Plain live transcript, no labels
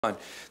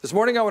This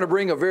morning I want to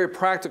bring a very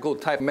practical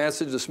type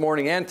message this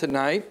morning and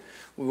tonight.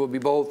 We will be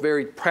both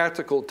very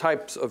practical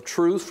types of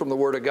truth from the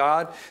Word of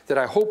God that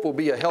I hope will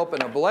be a help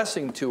and a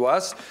blessing to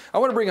us. I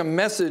want to bring a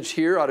message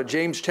here out of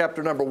James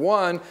chapter number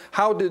 1,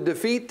 how to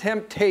defeat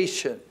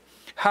temptation.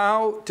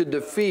 How to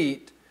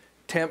defeat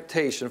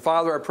temptation.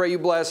 Father, I pray you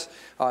bless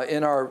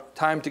in our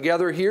time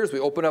together here as we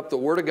open up the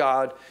Word of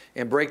God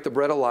and break the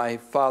bread of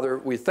life. Father,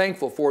 we're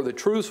thankful for the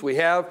truths we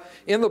have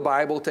in the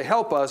Bible to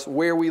help us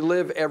where we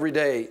live every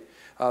day.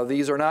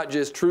 These are not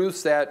just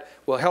truths that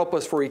will help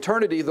us for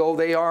eternity, though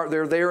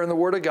they're there in the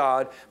Word of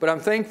God. But I'm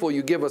thankful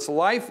you give us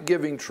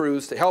life-giving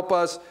truths to help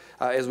us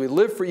as we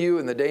live for you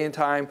in the day and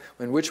time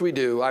in which we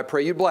do. I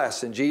pray you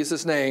bless. In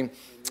Jesus' name,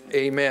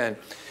 amen.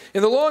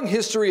 In the long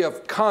history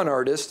of con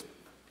artists,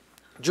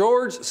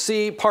 George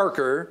C.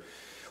 Parker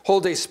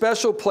holds a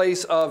special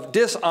place of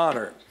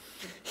dishonor.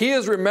 He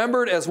is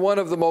remembered as one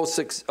of the most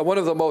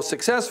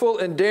successful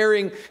and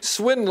daring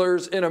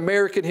swindlers in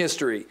American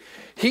history.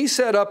 He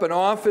set up an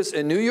office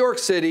in New York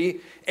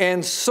City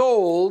and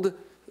sold,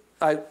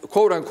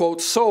 quote unquote,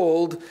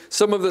 sold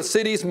some of the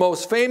city's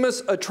most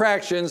famous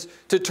attractions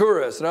to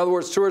tourists. In other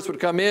words, tourists would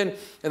come in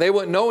and they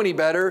wouldn't know any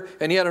better,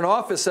 and he had an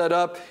office set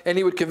up and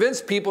he would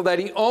convince people that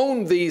he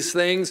owned these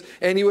things,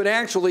 and he would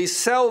actually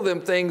sell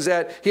them things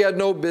that he had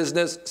no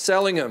business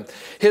selling them.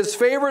 His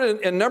favorite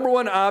and number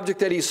one object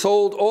that he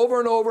sold over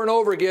and over and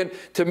over again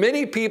to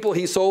many people,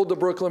 he sold the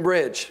Brooklyn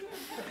Bridge.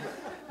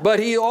 But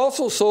he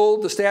also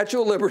sold the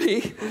Statue of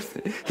Liberty.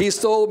 He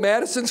sold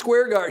Madison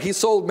Square Garden. He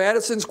sold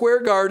Madison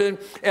Square Garden,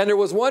 and there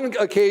was one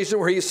occasion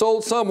where he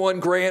sold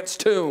someone Grant's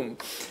tomb.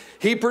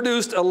 He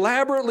produced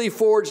elaborately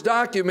forged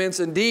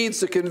documents and deeds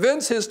to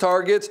convince his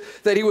targets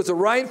that he was a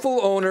rightful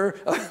owner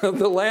of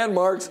the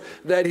landmarks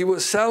that he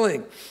was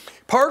selling.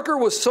 Parker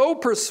was so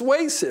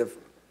persuasive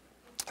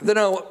that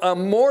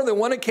on more than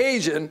one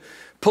occasion,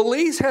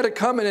 police had to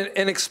come in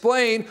and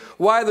explain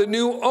why the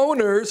new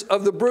owners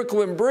of the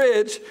Brooklyn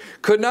Bridge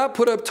could not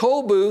put up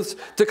toll booths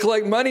to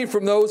collect money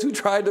from those who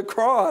tried to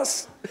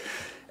cross.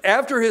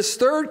 After his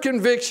third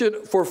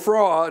conviction for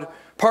fraud,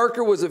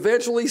 Parker was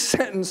eventually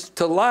sentenced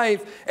to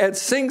life at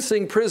Sing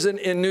Sing Prison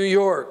in New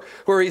York,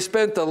 where he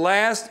spent the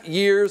last 8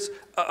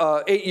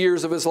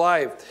 years of his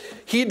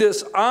life. He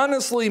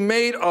dishonestly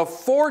made a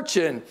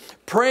fortune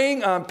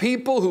preying on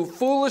people who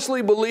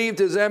foolishly believed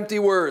his empty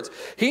words.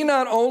 He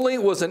not only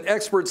was an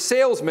expert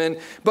salesman,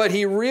 but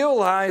he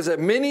realized that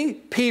many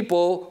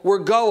people were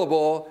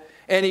gullible,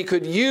 and he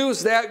could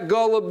use that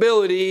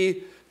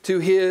gullibility to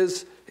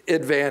his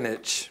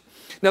advantage.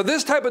 Now,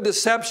 this type of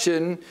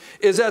deception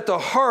is at the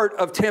heart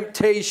of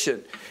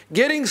temptation.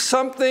 Getting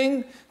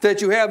something that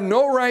you have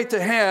no right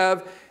to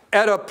have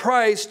at a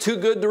price too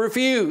good to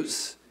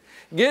refuse.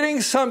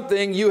 Getting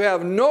something you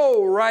have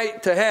no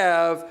right to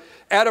have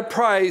at a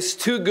price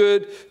too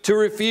good to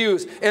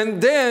refuse.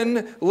 And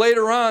then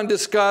later on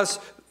discuss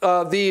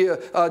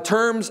the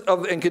terms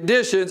and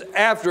conditions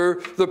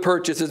after the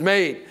purchase is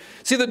made.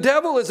 See, the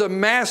devil is a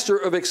master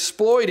of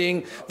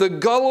exploiting the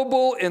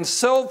gullible and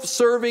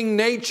self-serving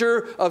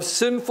nature of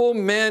sinful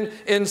men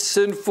and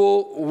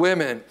sinful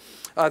women.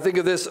 I think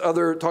of this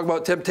talk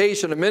about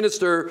temptation. A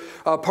minister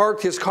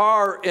parked his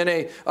car in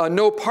a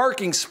no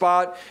parking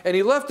spot, and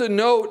he left a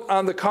note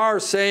on the car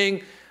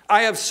saying,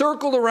 "I have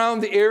circled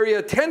around the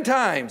area 10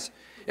 times,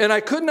 and I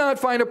could not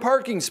find a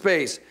parking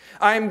space.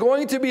 I am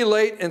going to be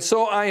late, and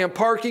so I am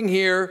parking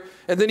here."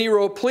 And then he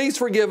wrote, "Please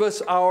forgive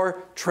us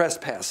our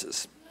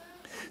trespasses."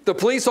 The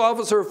police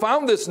officer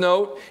found this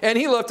note, and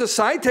he left a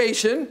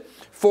citation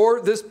for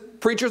this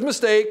preacher's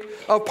mistake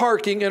of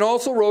parking, and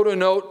also wrote a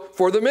note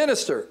for the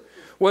minister.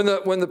 When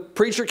the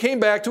preacher came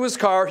back to his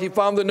car, he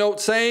found the note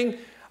saying,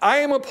 "I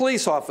am a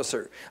police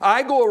officer.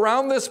 I go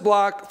around this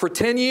block for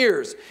 10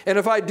 years, and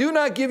if I do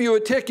not give you a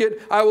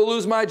ticket, I will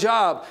lose my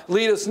job.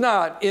 Lead us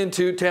not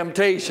into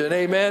temptation."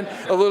 Amen.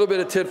 A little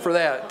bit of tit for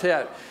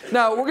tat.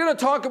 Now, we're going to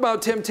talk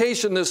about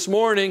temptation this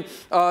morning,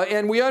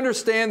 and we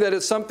understand that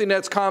it's something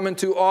that's common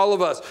to all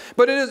of us.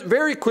 But it is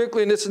very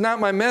quickly, and this is not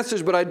my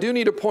message, but I do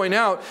need to point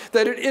out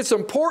that it's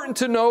important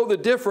to know the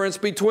difference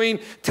between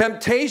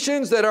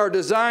temptations that are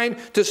designed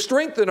to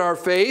strengthen our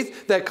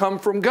faith, that come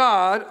from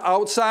God,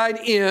 outside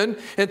in,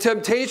 and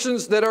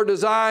temptations that are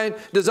designed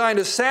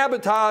to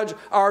sabotage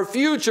our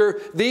future.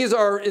 These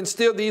are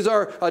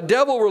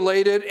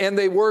devil-related, and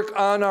they work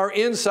on our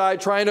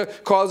inside, trying to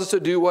cause us to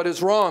do what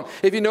is wrong.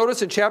 If you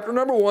notice in chapter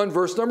number 1,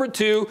 verse number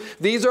 2,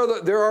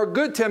 there are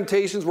good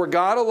temptations where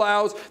God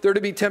allows there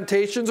to be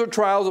temptations or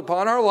trials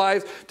upon our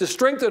lives to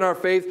strengthen our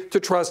faith, to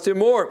trust Him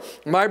more.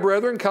 "My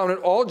brethren, count it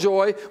all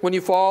joy when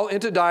you fall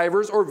into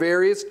divers or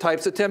various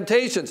types of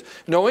temptations,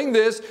 knowing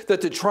this,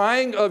 that the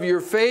trying of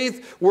your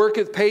faith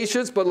worketh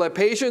patience, but let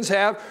patience temptations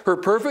have her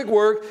perfect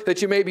work,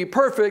 that you may be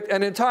perfect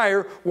and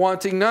entire,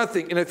 wanting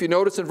nothing. And if you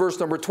notice in verse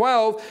number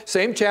 12,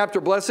 same chapter,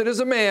 blessed is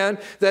a man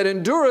that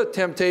endureth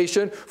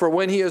temptation, for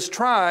when he is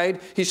tried,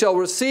 he shall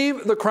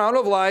receive the crown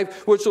of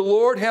life, which the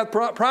Lord hath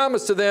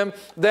promised to them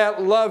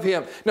that love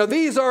him. Now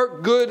these are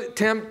good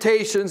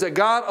temptations that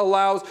God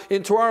allows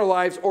into our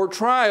lives, or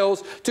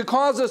trials, to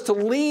cause us to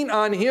lean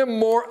on him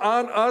more,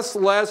 on us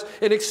less,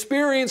 and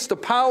experience the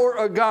power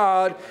of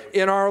God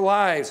in our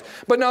lives.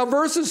 But now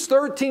verses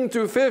 13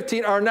 through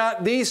 15 are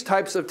not these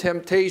types of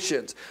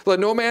temptations. Let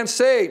no man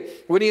say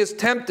when he is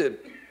tempted,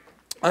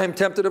 I am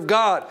tempted of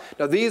God.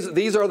 Now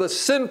these are the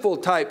sinful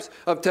types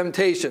of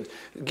temptations,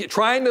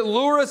 trying to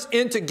lure us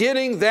into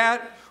getting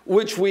that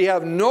which we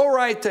have no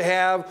right to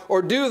have,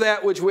 or do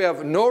that which we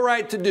have no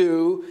right to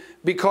do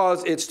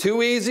because it's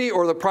too easy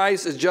or the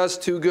price is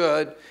just too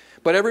good.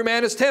 But every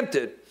man is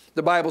tempted,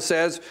 the Bible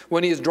says,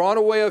 when he is drawn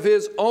away of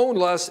his own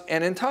lust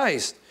and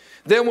enticed.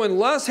 Then when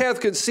lust hath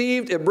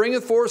conceived, it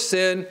bringeth forth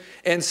sin,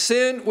 and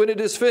sin, when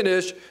it is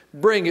finished,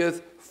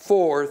 bringeth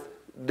forth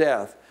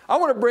death. I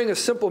want to bring a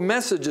simple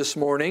message this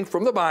morning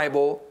from the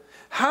Bible,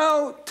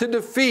 how to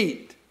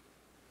defeat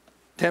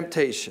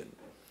temptation.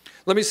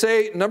 Let me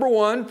say, number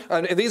one,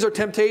 and these are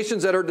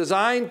temptations that are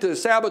designed to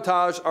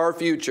sabotage our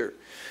future.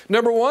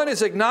 Number one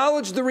is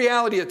acknowledge the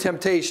reality of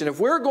temptation. If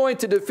we're going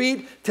to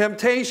defeat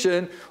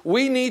temptation,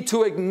 we need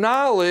to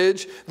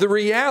acknowledge the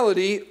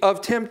reality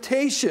of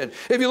temptation.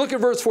 If you look at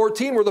verse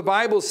 14 where the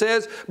Bible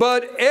says,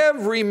 but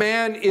every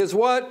man is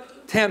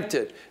what?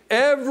 Tempted.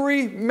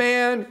 Every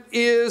man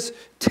is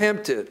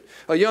tempted.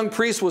 A young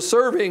priest was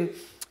serving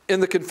in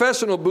the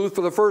confessional booth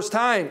for the first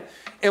time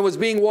and was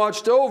being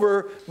watched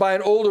over by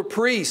an older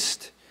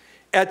priest.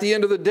 At the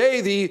end of the day,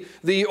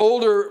 the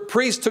older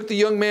priest took the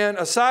young man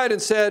aside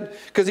and said,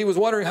 because he was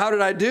wondering, how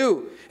did I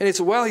do? And he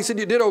said, well, he said,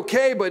 you did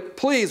okay, but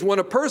please, when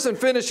a person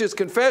finishes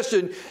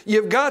confession,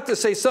 you've got to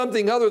say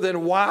something other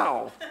than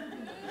wow.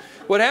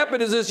 What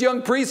happened is this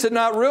young priest had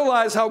not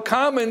realized how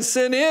common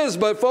sin is.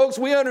 But folks,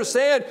 we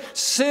understand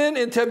sin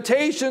and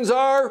temptations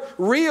are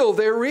real.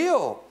 They're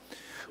real.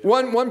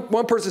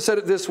 One person said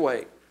it this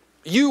way: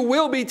 you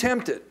will be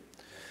tempted.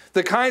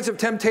 The kinds of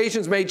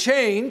temptations may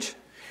change.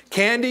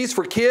 Candies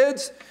for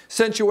kids,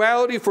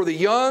 sensuality for the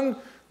young,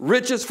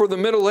 riches for the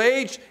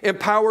middle-aged, and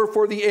power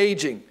for the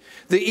aging.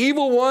 The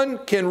evil one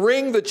can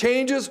ring the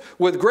changes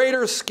with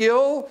greater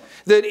skill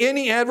than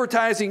any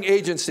advertising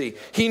agency.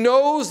 He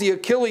knows the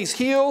Achilles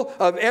heel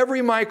of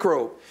every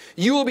microbe.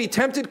 You will be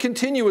tempted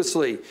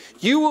continuously.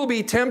 You will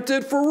be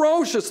tempted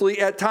ferociously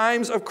at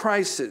times of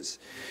crisis.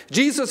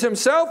 Jesus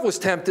himself was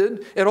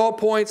tempted at all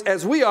points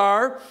as we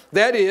are,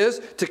 that is,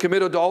 to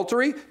commit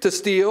adultery, to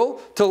steal,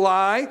 to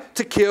lie,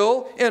 to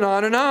kill, and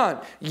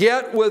on,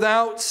 yet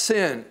without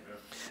sin.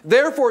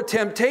 Therefore,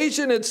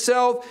 temptation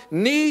itself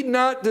need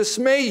not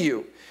dismay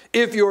you.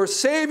 If your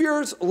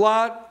Savior's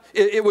lot,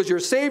 it was your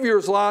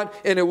Savior's lot,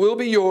 and it will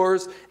be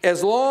yours,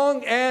 as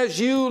long as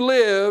you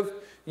live,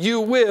 you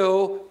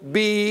will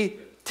be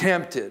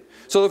tempted.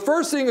 So the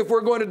first thing, if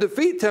we're going to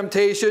defeat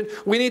temptation,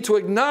 we need to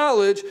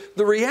acknowledge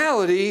the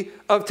reality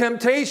of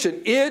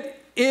temptation. It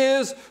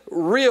is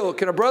real.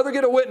 Can a brother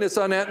get a witness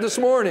on that this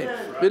morning?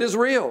 It is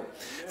real.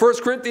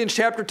 1 Corinthians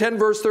chapter 10,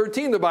 verse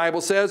 13, the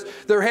Bible says,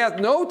 there hath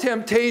no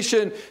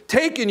temptation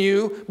taken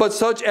you, but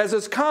such as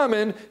is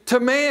common to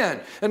man.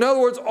 In other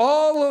words,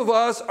 all of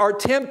us are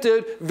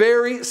tempted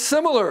very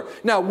similar.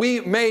 Now, we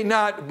may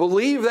not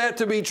believe that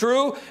to be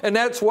true, and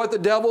that's what the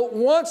devil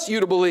wants you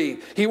to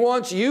believe. He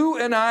wants you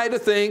and I to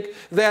think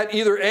that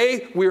either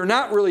A, we are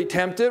not really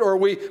tempted, or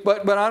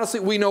but honestly,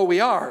 we know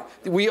we are.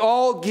 We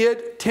all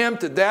get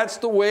tempted. That's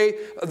the way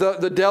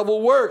the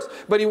devil works.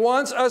 But he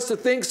wants us to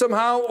think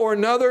somehow or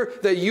another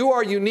that you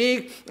are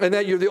unique and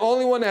that you're the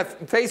only one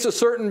that faces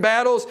certain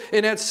battles,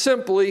 and that's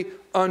simply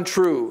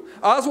untrue.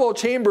 Oswald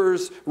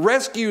Chambers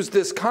rescues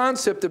this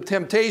concept of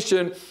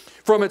temptation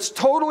from its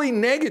totally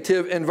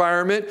negative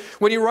environment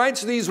when he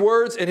writes these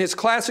words in his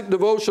classic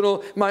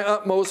devotional, My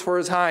Utmost for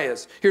His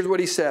Highest. Here's what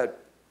he said.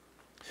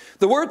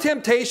 The word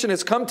temptation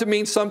has come to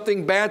mean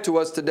something bad to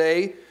us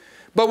today,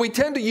 but we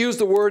tend to use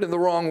the word in the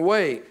wrong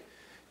way.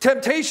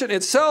 Temptation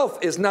itself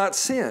is not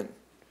sin.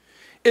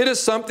 It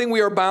is something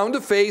we are bound to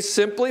face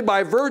simply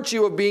by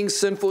virtue of being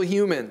sinful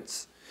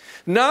humans.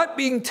 Not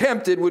being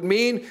tempted would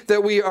mean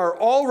that we are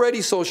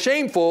already so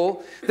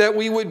shameful that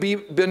we would be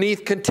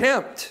beneath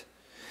contempt.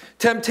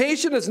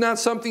 Temptation is not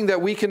something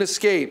that we can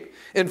escape.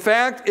 In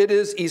fact, it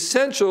is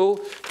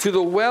essential to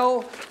the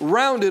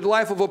well-rounded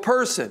life of a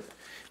person.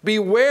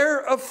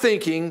 Beware of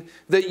thinking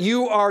that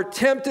you are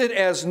tempted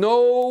as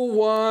no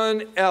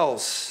one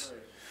else.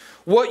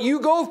 What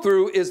you go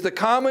through is the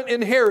common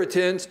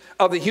inheritance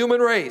of the human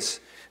race,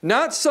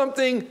 not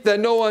something that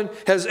no one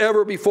has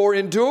ever before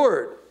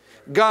endured.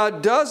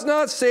 God does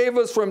not save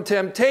us from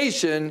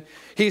temptation.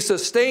 He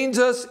sustains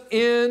us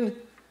in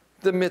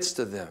the midst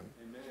of them.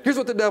 Amen. Here's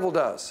what the devil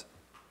does.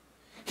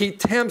 He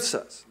tempts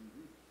us.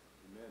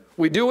 Amen.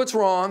 We do what's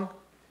wrong,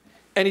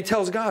 and he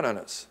tells God on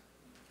us.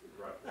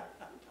 Right.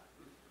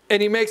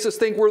 And he makes us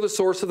think we're the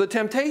source of the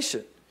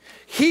temptation.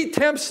 He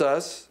tempts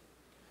us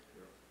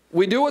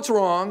we do what's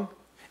wrong,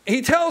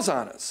 he tells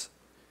on us.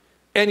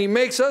 And he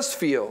makes us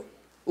feel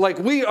like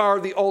we are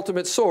the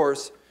ultimate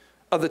source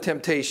of the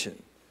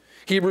temptation.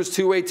 Hebrews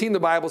 2:18, the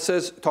Bible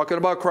says, talking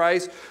about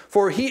Christ,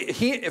 for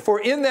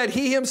in that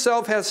he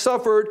himself has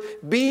suffered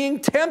being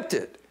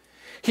tempted,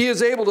 he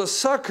is able to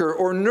succor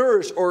or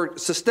nourish or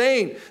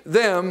sustain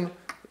them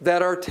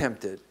that are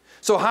tempted.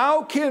 So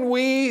how can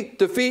we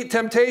defeat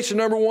temptation?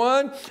 Number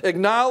one,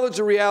 acknowledge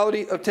the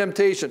reality of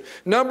temptation.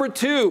 Number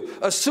two,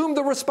 assume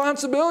the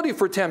responsibility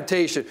for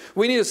temptation.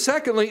 We need to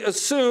secondly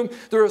assume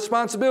the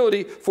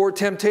responsibility for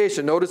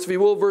temptation. Notice, if you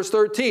will, verse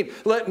 13.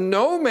 Let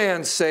no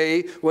man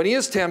say when he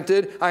is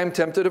tempted, I am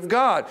tempted of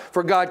God.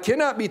 For God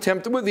cannot be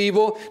tempted with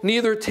evil,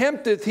 neither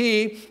tempteth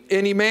he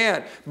any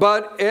man.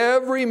 But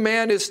every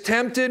man is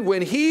tempted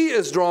when he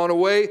is drawn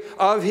away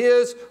of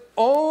his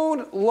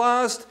own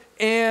lust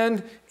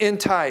and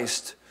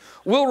enticed.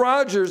 Will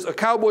Rogers, a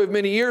cowboy of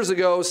many years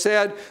ago,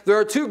 said, there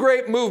are two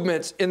great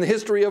movements in the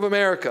history of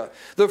America.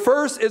 The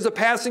first is the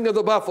passing of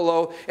the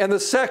buffalo, and the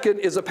second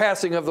is the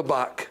passing of the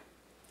buck.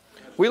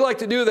 We like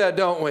to do that,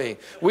 don't we?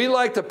 We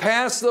like to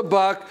pass the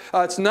buck.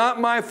 It's not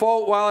my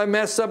fault while I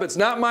mess up. It's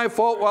not my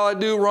fault while I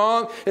do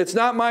wrong. It's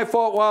not my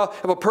fault while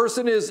if a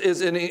person is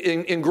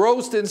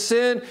engrossed in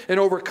sin and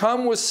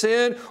overcome with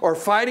sin or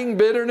fighting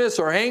bitterness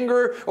or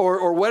anger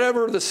or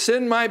whatever the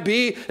sin might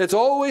be. It's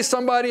always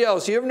somebody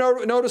else. You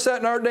ever notice that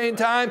in our day and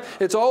time?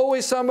 It's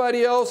always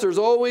somebody else. There's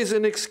always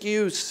an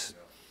excuse.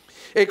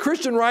 A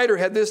Christian writer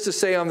had this to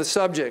say on the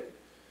subject.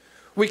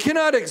 We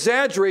cannot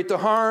exaggerate the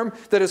harm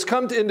that has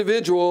come to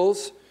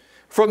individuals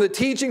from the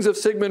teachings of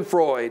Sigmund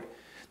Freud,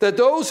 that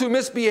those who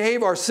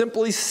misbehave are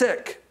simply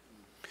sick.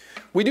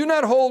 We do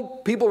not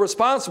hold people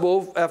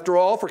responsible, after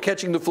all, for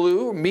catching the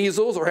flu, or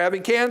measles, or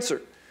having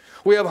cancer.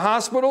 We have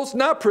hospitals,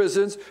 not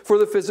prisons, for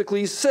the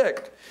physically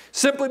sick,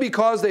 simply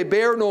because they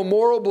bear no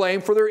moral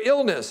blame for their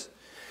illness.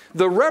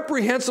 The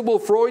reprehensible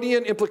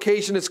Freudian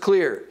implication is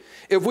clear.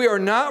 If we are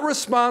not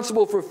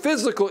responsible for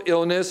physical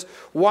illness,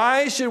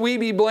 why should we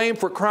be blamed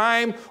for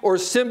crime or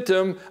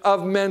symptom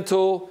of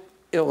mental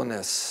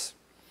illness?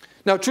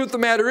 Now, truth of the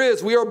matter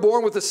is, we are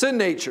born with a sin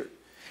nature,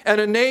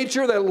 and a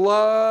nature that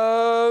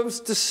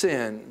loves to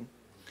sin.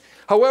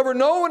 However,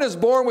 no one is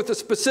born with a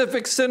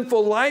specific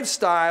sinful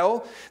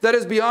lifestyle that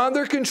is beyond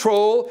their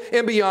control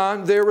and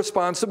beyond their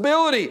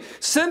responsibility.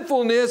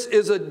 Sinfulness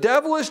is a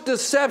devilish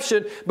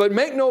deception, but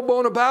make no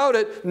bone about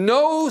it,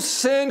 no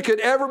sin could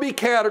ever be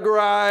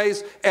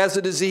categorized as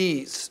a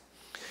disease.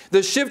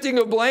 The shifting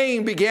of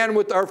blame began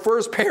with our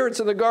first parents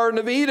in the Garden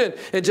of Eden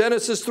in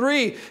Genesis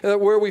 3,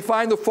 where we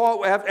find the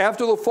fall,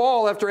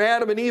 after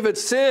Adam and Eve had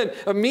sinned,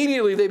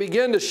 immediately they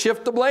begin to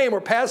shift the blame or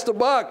pass the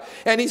buck.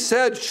 And he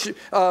said,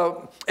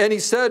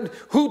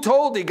 who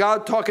told thee,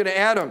 God talking to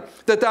Adam,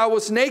 that thou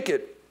wast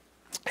naked?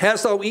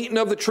 Hast thou eaten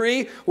of the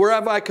tree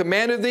whereof I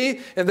commanded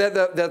thee, and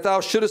that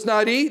thou shouldest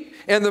not eat?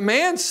 And the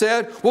man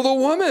said, well, the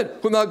woman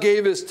whom thou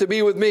gavest to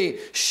be with me,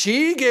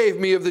 she gave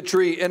me of the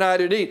tree, and I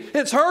did eat.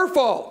 It's her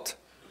fault.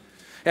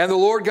 And the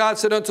Lord God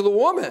said unto the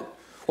woman,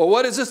 well,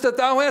 what is this that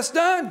thou hast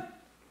done?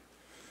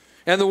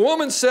 And the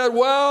woman said,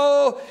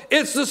 well,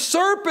 it's the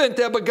serpent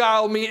that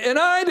beguiled me, and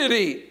I did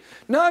eat.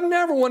 Now, I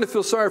never want to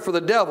feel sorry for the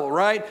devil,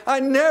 right?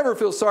 I never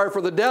feel sorry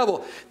for the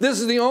devil.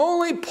 This is the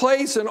only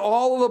place in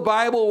all of the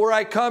Bible where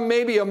I come,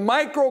 maybe a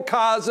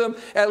microcosm,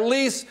 at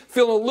least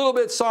feeling a little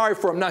bit sorry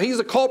for him. Now, he's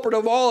the culprit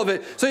of all of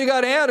it. So you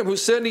got Adam who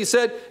sinned, he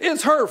said,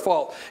 it's her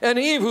fault. And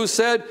Eve who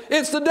said,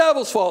 it's the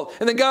devil's fault.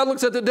 And then God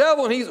looks at the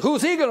devil, and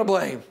who's he going to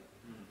blame?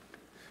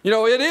 You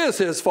know, it is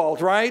his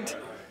fault, right?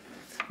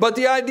 But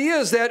the idea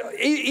is that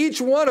each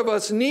one of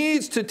us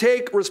needs to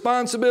take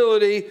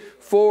responsibility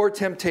for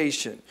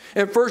temptation.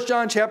 In 1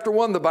 John chapter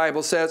 1, the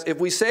Bible says,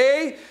 if we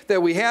say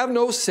that we have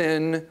no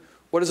sin,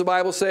 what does the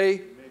Bible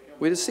say?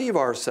 We deceive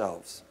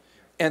ourselves,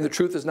 and the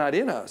truth is not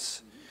in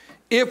us.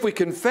 If we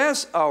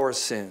confess our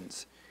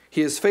sins,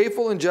 he is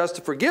faithful and just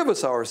to forgive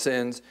us our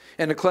sins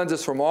and to cleanse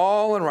us from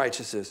all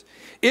unrighteousness.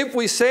 If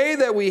we say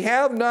that we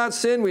have not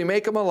sinned, we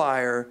make him a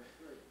liar,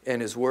 and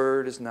his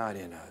word is not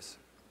in us.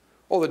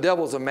 Oh, the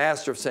devil's a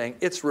master of saying,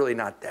 it's really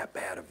not that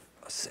bad of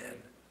a sin.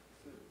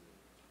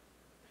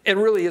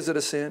 And really, is it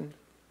a sin?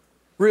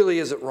 Really,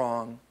 is it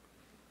wrong?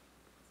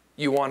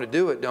 You want to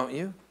do it, don't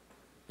you?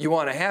 You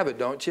want to have it,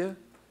 don't you?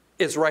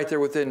 It's right there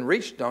within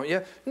reach, don't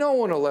you? No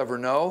one will ever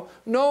know.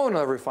 No one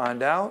will ever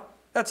find out.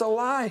 That's a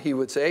lie, he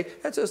would say.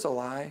 That's just a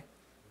lie.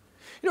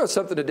 You know, it's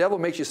something the devil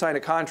makes you sign a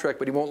contract,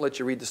 but he won't let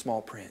you read the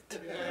small print.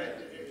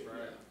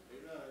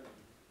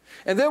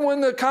 And then when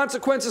the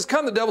consequences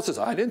come, the devil says,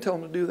 I didn't tell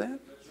him to do that.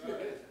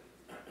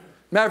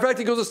 Matter of fact,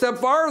 he goes a step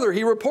farther.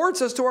 He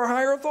reports us to our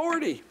higher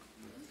authority.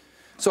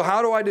 So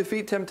how do I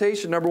defeat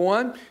temptation? Number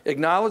one,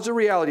 acknowledge the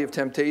reality of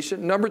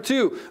temptation. Number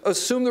two,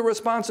 assume the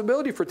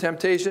responsibility for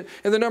temptation.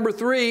 And then number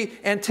three,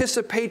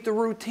 anticipate the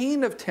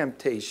routine of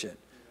temptation.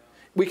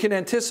 We can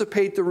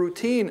anticipate the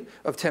routine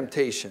of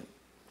temptation.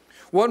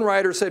 One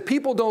writer said,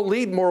 people don't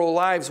lead moral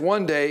lives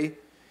one day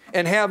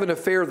and have an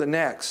affair the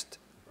next.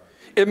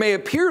 It may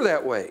appear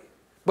that way,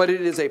 but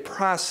it is a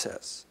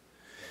process.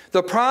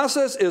 The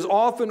process is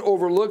often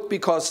overlooked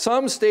because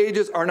some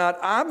stages are not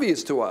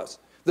obvious to us,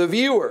 the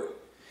viewer,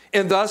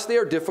 and thus they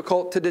are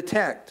difficult to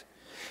detect.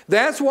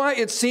 That's why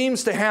it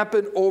seems to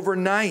happen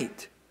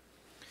overnight.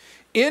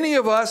 Any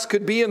of us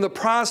could be in the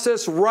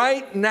process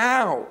right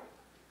now.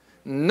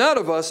 None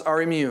of us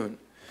are immune.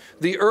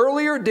 The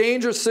earlier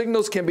danger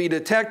signals can be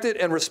detected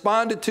and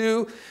responded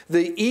to,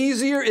 the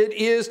easier it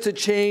is to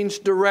change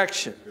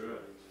direction.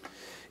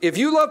 If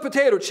you love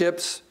potato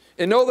chips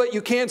and know that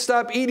you can't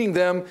stop eating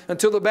them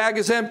until the bag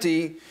is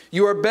empty,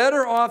 you are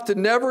better off to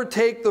never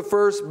take the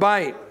first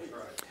bite.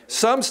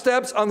 Some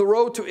steps on the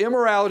road to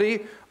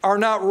immorality are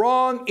not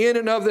wrong in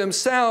and of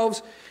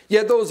themselves,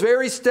 yet those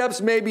very steps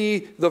may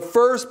be the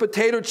first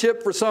potato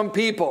chip for some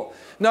people.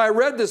 Now, I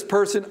read this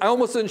person. I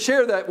almost didn't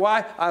share that.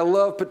 Why? I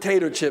love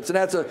potato chips. And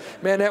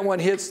that one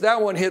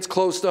hits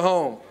close to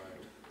home.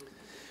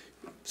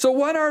 So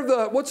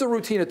what's the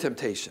routine of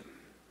temptation?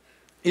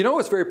 You know,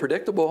 it's very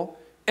predictable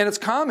and it's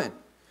common.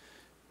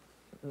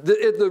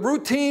 The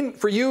routine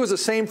for you is the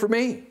same for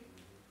me.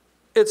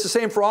 It's the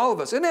same for all of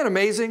us. Isn't that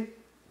amazing?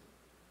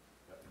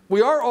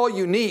 We are all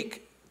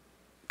unique,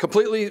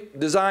 completely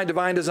designed,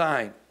 divine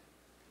design.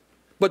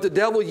 But the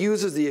devil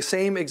uses the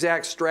same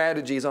exact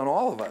strategies on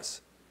all of us.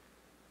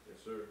 Yes,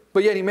 sir.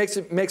 But yet he makes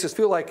us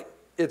feel like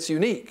it's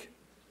unique.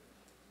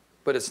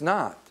 But it's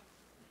not.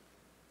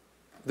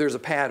 There's a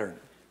pattern.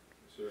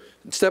 Yes,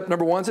 sir. Step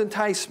number one is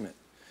enticement.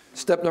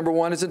 Step number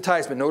one is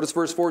enticement. Notice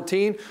verse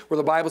 14 where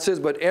the Bible says,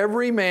 but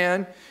every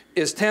man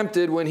is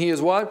tempted when he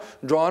is what?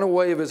 Drawn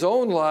away of his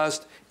own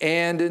lust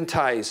and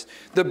enticed.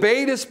 The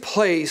bait is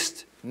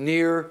placed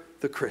near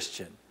the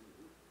Christian.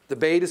 The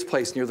bait is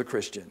placed near the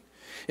Christian.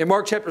 In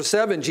Mark chapter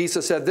 7,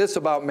 Jesus said this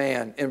about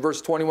man in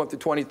verse 21 through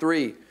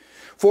 23.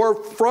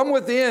 For from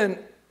within,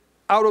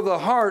 out of the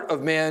heart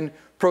of man,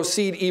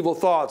 proceed evil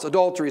thoughts,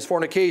 adulteries,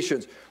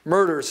 fornications,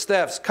 murders,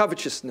 thefts,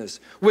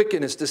 covetousness,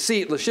 wickedness,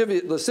 deceit,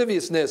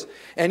 lasciviousness,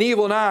 an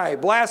evil eye,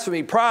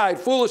 blasphemy, pride,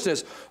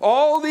 foolishness.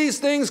 All these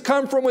things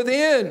come from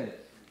within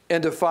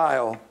and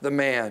defile the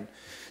man.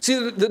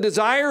 See, the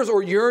desires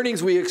or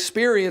yearnings we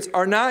experience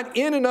are not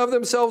in and of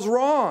themselves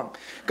wrong.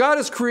 God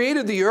has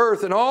created the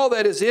earth and all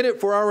that is in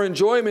it for our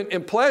enjoyment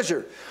and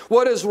pleasure.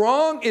 What is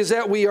wrong is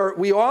that we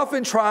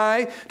often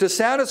try to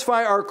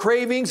satisfy our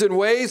cravings in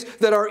ways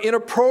that are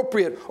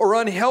inappropriate or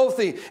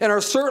unhealthy and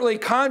are certainly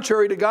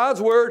contrary to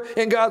God's word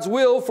and God's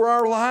will for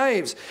our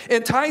lives.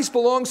 Entice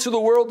belongs to the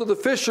world of the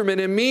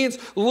fishermen and means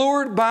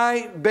lured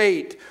by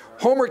bait.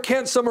 Homer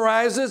Kent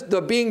summarizes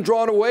the being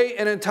drawn away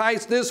and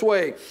enticed this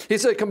way. He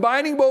said,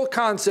 combining both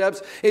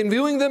concepts and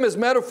viewing them as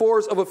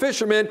metaphors of a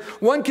fisherman,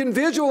 one can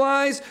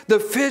visualize the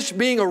fish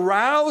being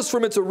aroused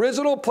from its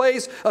original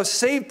place of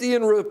safety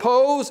and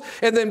repose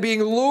and then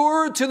being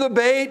lured to the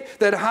bait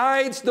that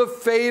hides the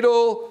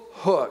fatal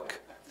hook.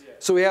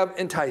 So we have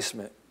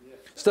enticement.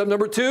 Step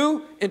number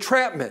two,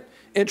 entrapment.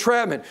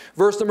 Entrapment.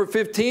 Verse number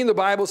 15, the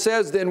Bible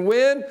says, then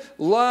when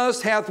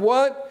lust hath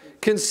what?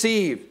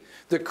 Conceived.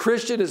 The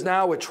Christian is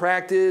now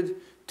attracted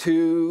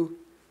to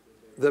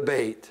the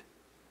bait.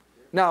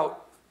 Now,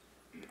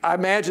 I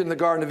imagine in the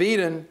Garden of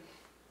Eden,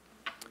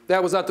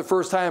 that was not the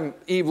first time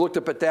Eve looked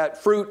up at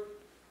that fruit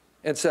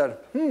and said,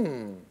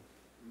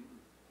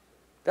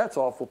 that's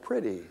awful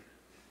pretty.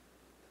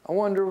 I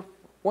wonder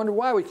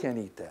why we can't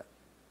eat that.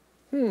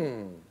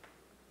 The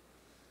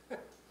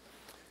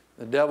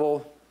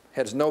devil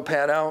had his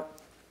notepad out.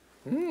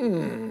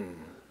 That's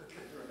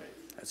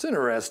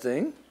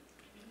interesting.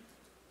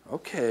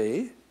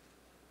 Okay.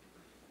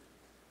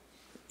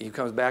 Eve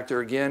comes back to her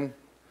again.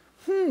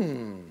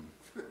 I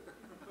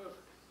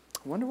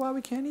wonder why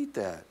we can't eat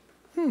that.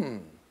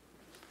 The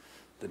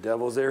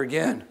devil's there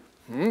again.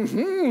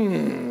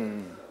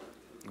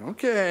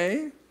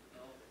 Okay.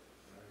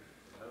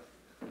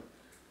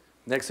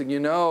 Next thing you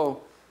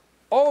know,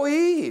 oh,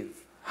 Eve,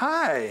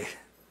 hi.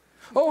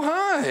 Oh,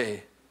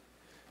 hi.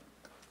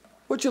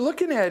 What you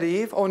looking at,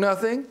 Eve? Oh,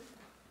 nothing.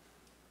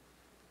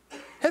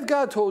 Had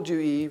God told you,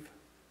 Eve,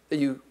 that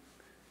you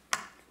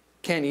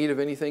can't eat of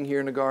anything here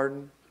in the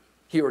garden?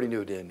 He already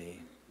knew, didn't he?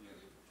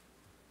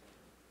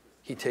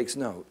 He takes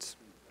notes.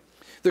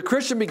 The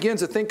Christian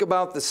begins to think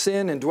about the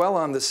sin and dwell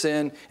on the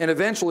sin and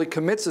eventually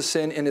commits the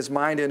sin in his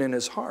mind and in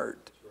his heart.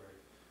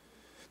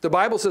 The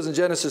Bible says in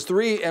Genesis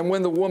 3, and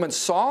when the woman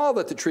saw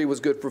that the tree was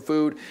good for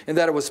food and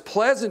that it was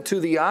pleasant to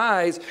the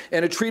eyes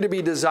and a tree to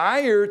be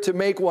desired to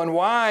make one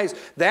wise,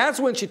 that's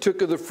when she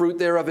took of the fruit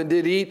thereof and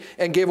did eat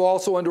and gave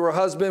also unto her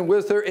husband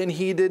with her, and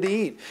he did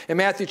eat. In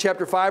Matthew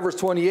chapter 5, verse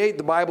 28,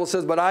 the Bible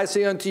says, but I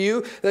say unto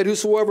you that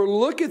whosoever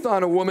looketh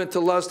on a woman to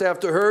lust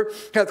after her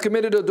hath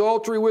committed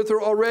adultery with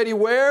her already.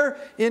 Where?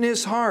 In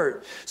his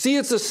heart. See,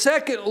 it's the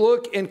second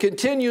look and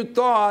continued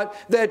thought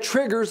that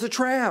triggers the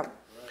trap.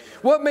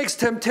 What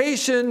makes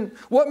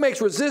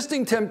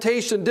resisting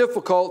temptation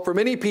difficult for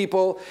many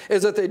people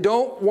is that they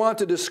don't want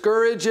to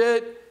discourage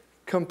it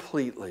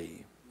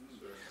completely.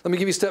 Let me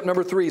give you step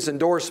number 3, is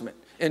endorsement.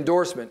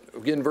 Endorsement.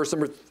 Again, verse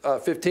number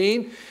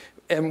 15.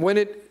 And when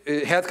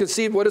it hath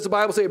conceived, what does the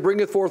Bible say? It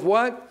bringeth forth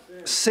what?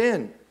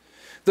 Sin.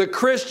 The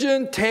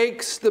Christian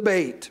takes the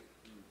bait.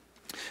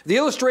 The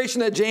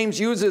illustration that James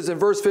uses in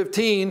verse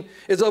 15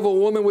 is of a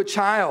woman with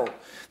child.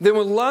 Then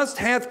when lust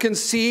hath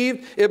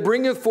conceived, it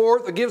bringeth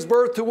forth, it gives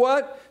birth to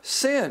what?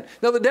 Sin.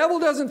 Now the devil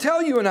doesn't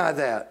tell you and I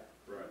that.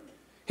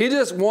 He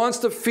just wants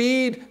to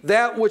feed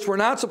that which we're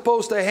not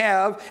supposed to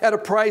have at a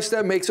price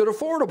that makes it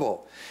affordable.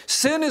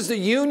 Sin is the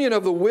union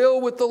of the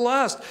will with the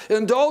lust.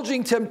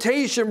 Indulging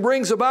temptation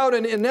brings about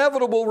an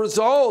inevitable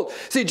result.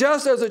 See,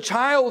 just as a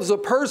child is a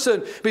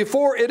person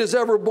before it is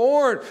ever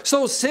born,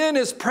 so sin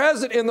is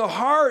present in the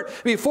heart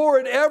before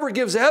it ever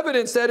gives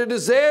evidence that it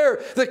is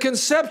there. The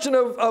conception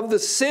of the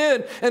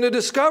sin and the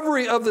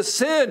discovery of the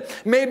sin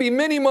may be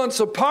many months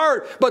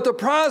apart, but the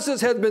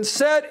process has been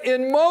set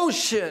in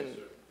motion.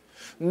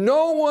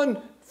 No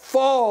one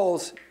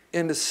falls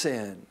into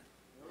sin.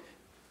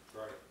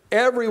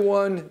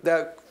 Everyone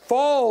that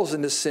falls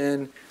into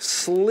sin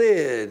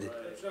slid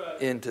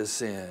into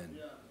sin.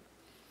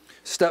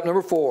 Step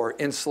number 4,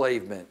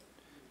 enslavement.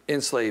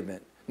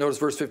 Enslavement. Notice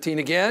verse 15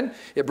 again.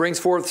 It brings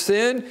forth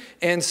sin.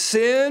 And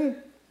sin,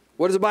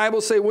 what does the Bible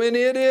say when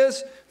it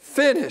is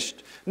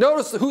finished?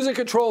 Notice who's in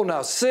control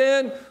now.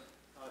 Sin,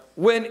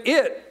 when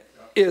it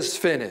is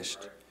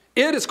finished.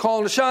 It is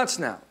calling the shots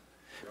now.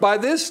 By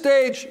this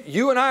stage,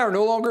 you and I are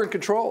no longer in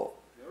control.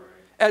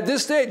 At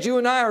this stage, you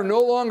and I are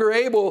no longer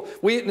able,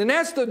 and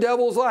that's the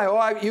devil's lie.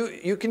 Oh,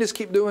 you can just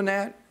keep doing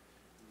that.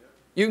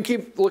 You can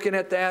keep looking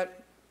at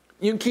that.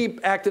 You can keep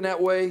acting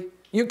that way.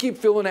 You can keep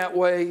feeling that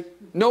way.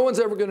 No one's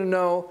ever going to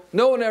know.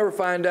 No one ever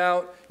find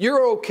out.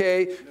 You're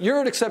okay.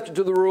 You're accepted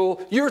to the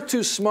rule. You're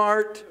too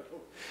smart.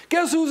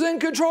 Guess who's in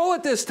control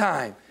at this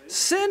time?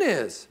 Sin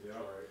is.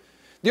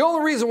 The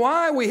only reason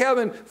why we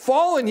haven't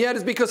fallen yet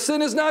is because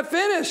sin is not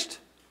finished.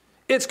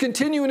 It's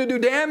continuing to do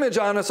damage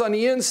on us on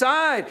the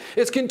inside.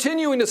 It's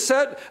continuing to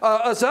set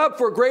us up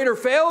for greater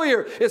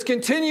failure. It's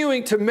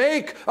continuing to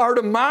make our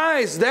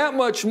demise that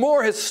much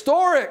more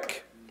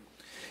historic.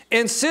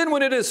 And sin,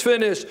 when it is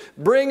finished,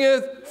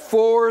 bringeth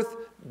forth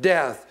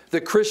death. The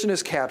Christian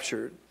is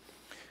captured.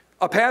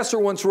 A pastor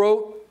once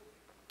wrote,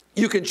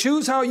 "You can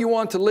choose how you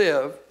want to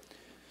live.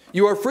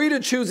 You are free to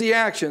choose the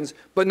actions,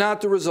 but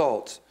not the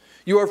results.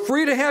 You are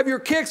free to have your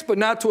kicks, but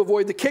not to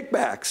avoid the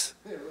kickbacks.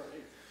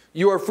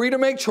 You are free to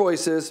make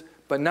choices,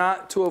 but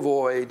not to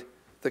avoid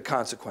the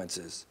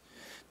consequences."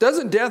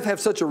 Doesn't death have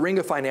such a ring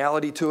of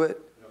finality to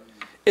it?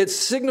 It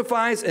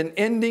signifies an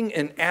ending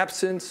and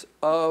absence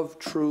of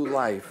true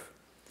life.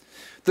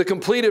 The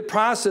completed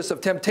process of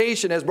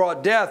temptation has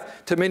brought death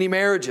to many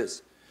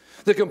marriages.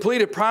 The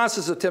completed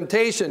process of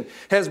temptation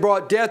has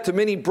brought death to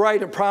many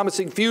bright and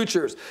promising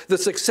futures, the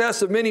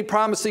success of many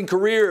promising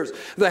careers,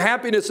 the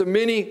happiness of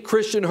many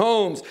Christian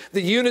homes,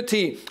 the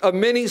unity of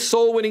many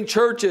soul-winning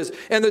churches,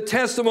 and the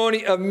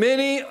testimony of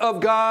many of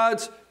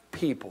God's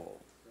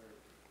people.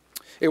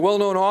 A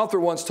well-known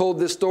author once told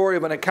this story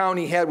of an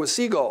encounter he had with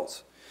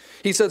seagulls.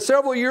 He said,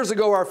 "Several years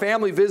ago, our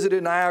family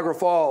visited Niagara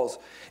Falls.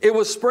 It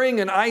was spring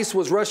and ice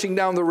was rushing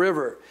down the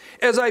river.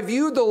 As I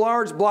viewed the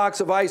large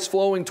blocks of ice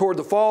flowing toward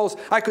the falls,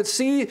 I could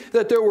see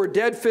that there were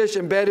dead fish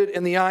embedded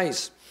in the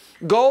ice.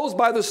 Gulls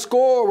by the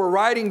score were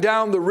riding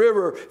down the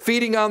river,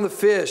 feeding on the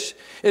fish.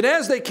 And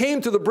as they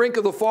came to the brink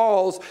of the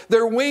falls,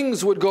 their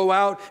wings would go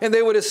out and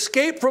they would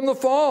escape from the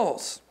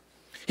falls."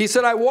 He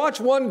said, "I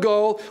watched one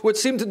gull, which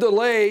seemed to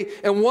delay,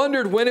 and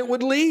wondered when it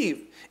would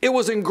leave. It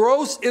was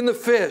engrossed in the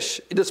fish,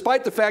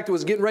 despite the fact it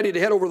was getting ready to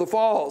head over the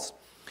falls.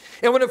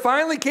 And when it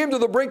finally came to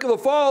the brink of the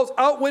falls,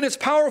 out went its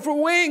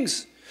powerful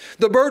wings.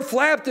 The bird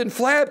flapped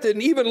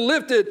and even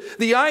lifted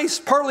the ice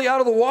partly out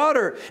of the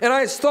water. And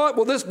I thought,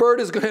 well, this bird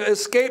is going to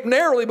escape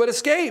narrowly, but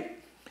escape.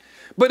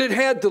 But it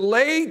had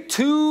delayed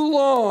too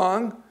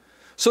long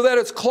so that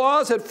its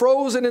claws had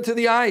frozen into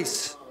the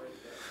ice.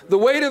 The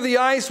weight of the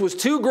ice was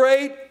too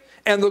great,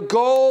 and the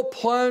gull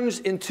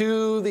plunged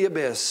into the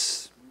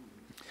abyss."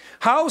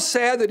 How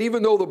sad that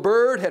even though the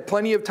bird had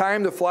plenty of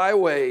time to fly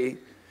away,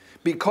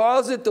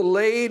 because it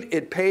delayed,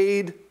 it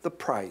paid the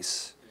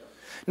price.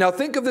 Now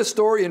think of this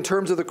story in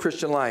terms of the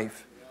Christian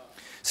life.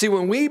 See,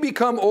 when we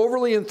become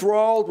overly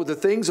enthralled with the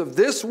things of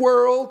this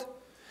world,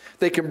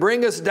 they can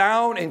bring us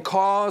down and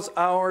cause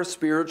our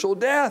spiritual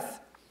death.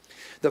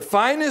 The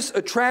finest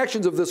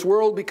attractions of this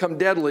world become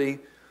deadly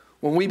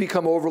when we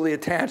become overly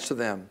attached to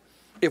them.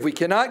 If we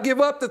cannot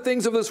give up the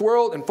things of this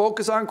world and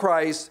focus on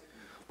Christ,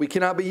 we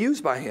cannot be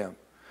used by Him.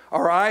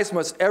 Our eyes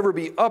must ever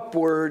be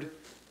upward,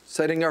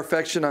 setting our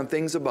affection on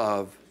things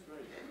above,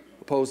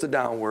 opposed to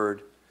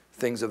downward,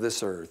 things of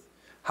this earth.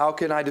 How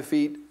can I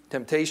defeat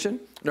temptation?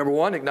 Number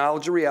 1,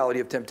 acknowledge the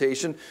reality of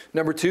temptation.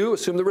 Number 2,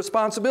 assume the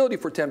responsibility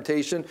for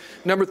temptation.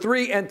 Number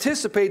 3,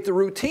 anticipate the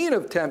routine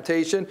of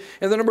temptation.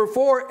 And then number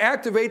 4,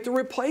 activate the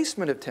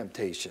replacement of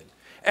temptation.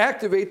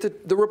 Activate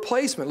the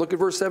replacement. Look at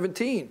verse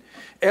 17.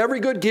 Every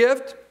good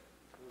gift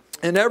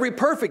and every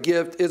perfect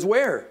gift is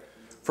where?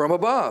 From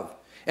above.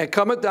 And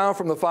cometh down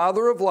from the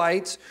Father of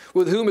lights,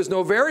 with whom is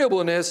no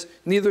variableness,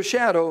 neither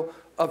shadow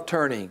of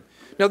turning.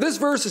 Now this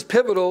verse is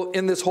pivotal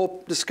in this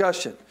whole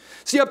discussion.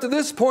 See, up to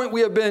this point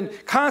we have been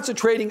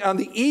concentrating on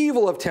the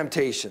evil of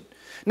temptation.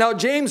 Now,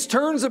 James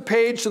turns the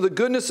page to the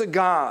goodness of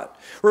God,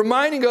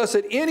 reminding us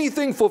that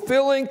anything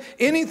fulfilling,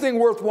 anything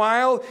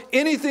worthwhile,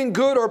 anything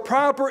good or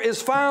proper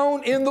is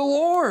found in the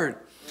Lord.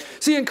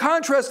 See, in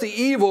contrast to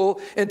evil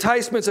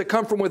enticements that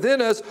come from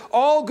within us,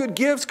 all good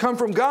gifts come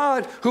from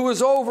God who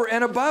is over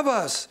and above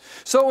us.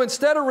 So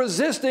instead of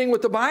resisting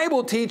what the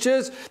Bible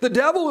teaches, the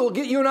devil will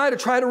get you and I to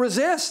try to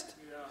resist.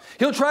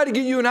 He'll try to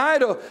get you and I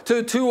to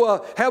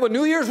have a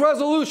New Year's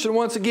resolution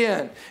once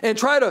again and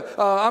try to,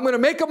 I'm going to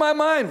make up my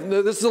mind.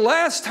 This is the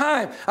last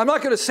time. I'm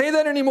not going to say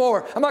that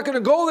anymore. I'm not going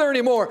to go there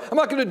anymore. I'm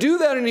not going to do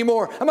that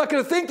anymore. I'm not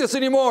going to think this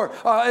anymore.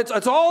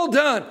 It's all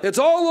done. It's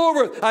all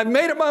over. I've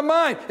made up my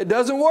mind. It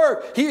doesn't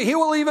work.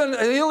 He'll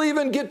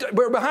even get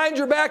behind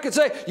your back and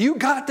say, you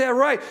got that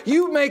right.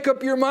 You make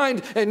up your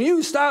mind and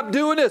you stop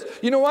doing this.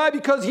 You know why?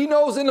 Because he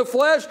knows in the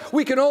flesh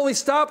we can only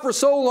stop for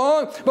so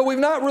long, but we've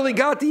not really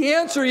got the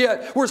answer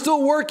yet. We're still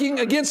working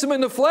against him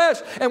in the flesh,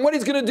 and what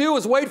he's going to do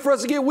is wait for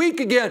us to get weak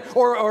again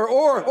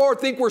or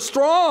think we're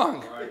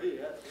strong.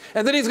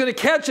 And then he's going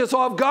to catch us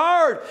off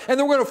guard, and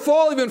then we're going to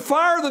fall even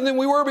farther than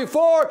we were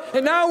before,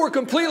 and now we're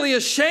completely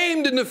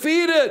ashamed and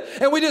defeated,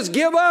 and we just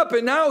give up,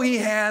 and now he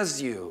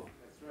has you.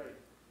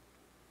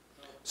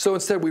 So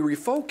instead we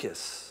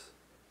refocus.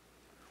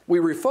 We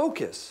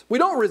refocus. We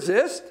don't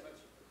resist.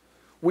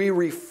 We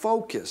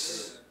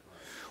refocus.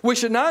 We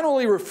should not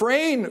only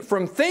refrain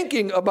from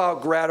thinking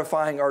about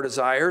gratifying our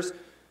desires,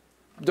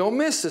 don't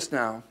miss this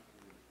now,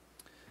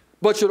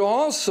 but should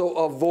also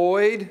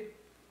avoid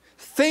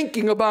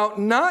thinking about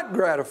not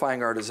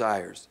gratifying our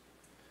desires.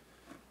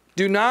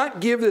 Do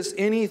not give this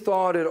any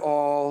thought at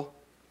all,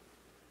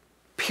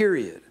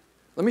 period.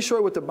 Let me show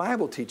you what the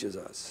Bible teaches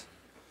us.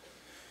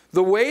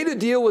 The way to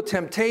deal with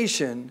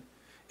temptation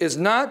is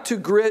not to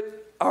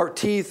grit our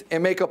teeth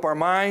and make up our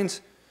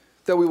minds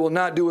that we will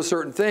not do a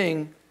certain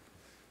thing.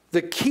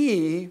 The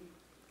key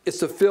is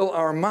to fill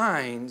our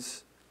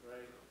minds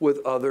with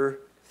other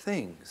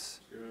things.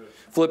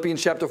 Philippians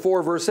chapter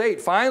 4, verse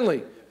 8.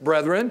 Finally,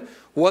 brethren,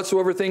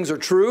 whatsoever things are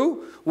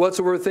true,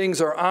 whatsoever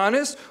things are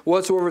honest,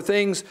 whatsoever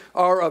things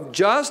are of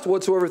just,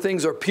 whatsoever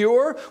things are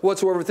pure,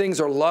 whatsoever things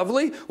are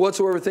lovely,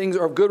 whatsoever things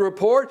are of good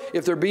report,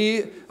 if there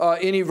be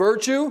any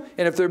virtue,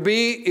 and if there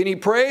be any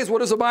praise, what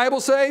does the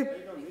Bible say?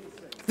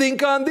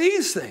 Think on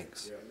these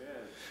things.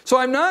 So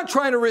I'm not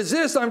trying to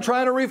resist, I'm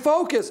trying to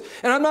refocus.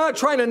 And I'm not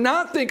trying to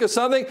not think of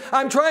something,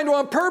 I'm trying to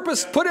on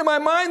purpose put in my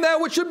mind that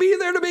which should be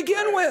there to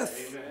begin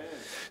with. Amen.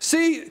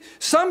 See,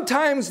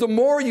 sometimes the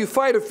more you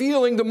fight a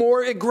feeling, the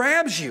more it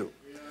grabs you.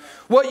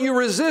 What you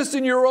resist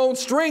in your own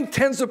strength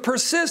tends to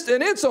persist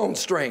in its own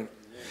strength.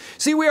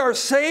 See, we are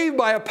saved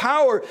by a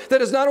power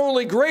that is not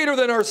only greater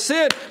than our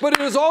sin, but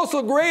it is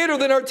also greater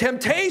than our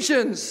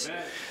temptations.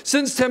 Amen.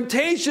 Since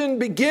temptation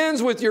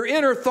begins with your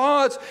inner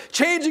thoughts,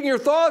 changing your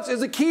thoughts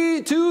is the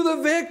key to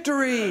the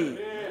victory.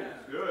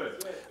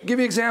 Good. I'll give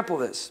you an example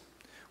of this.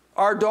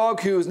 Our dog,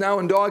 who is now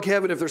in dog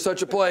heaven, if there's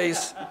such a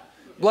place,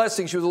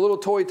 Blessing, she was a little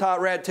toy tot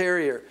rat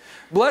terrier.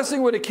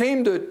 Blessing, when it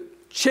came to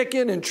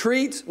chicken and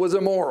treats, was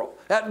immoral.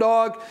 That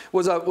dog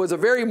was a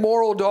very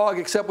moral dog,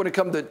 except when it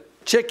come to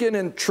chicken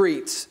and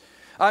treats.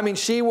 I mean,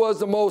 she was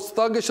the most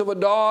thuggish of a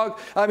dog.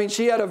 I mean,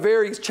 she had a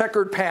very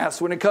checkered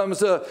past when it comes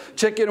to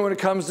chicken and when it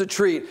comes to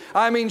treat.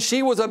 I mean,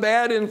 she was a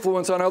bad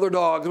influence on other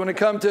dogs when it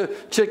comes to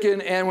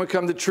chicken and when it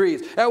comes to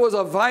treats. That was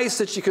a vice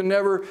that she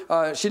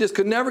just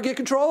could never get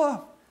control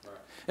of.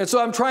 And so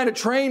I'm trying to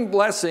train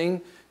Blessing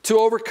to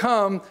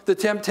overcome the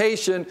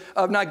temptation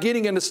of not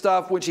getting into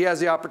stuff when she has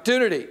the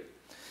opportunity.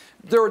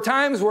 There were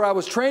times where I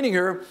was training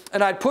her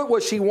and I'd put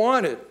what she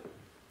wanted,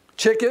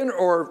 chicken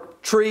or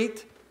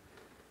treat,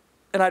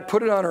 and I'd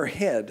put it on her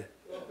head.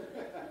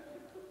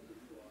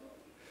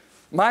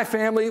 My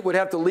family would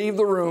have to leave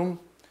the room,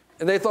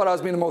 and they thought I was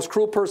being the most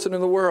cruel person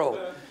in the world.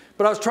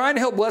 But I was trying to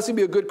help Blessing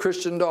be a good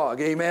Christian dog,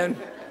 amen?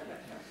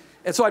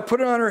 And so I put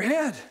it on her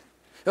head.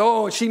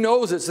 Oh, and she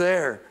knows it's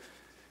there.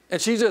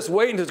 And she's just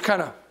waiting to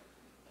kind of,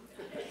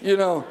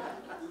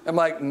 I'm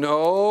like,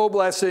 no,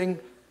 Blessing,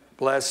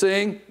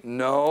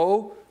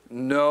 no,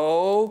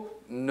 no,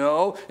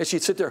 no. And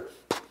she'd sit there.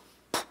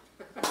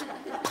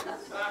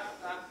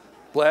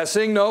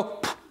 Blessing, no.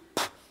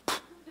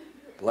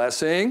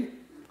 Blessing.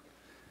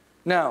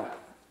 Now,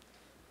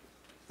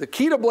 the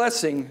key to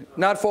Blessing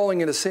not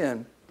falling into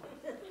sin,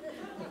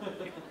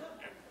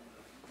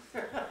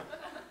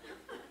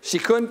 she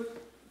couldn't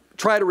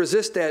try to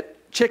resist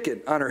that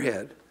chicken on her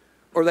head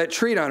or that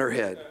treat on her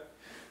head,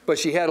 but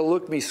she had to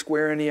look me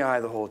square in the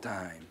eye the whole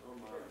time.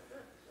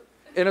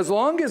 And as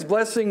long as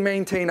Blessing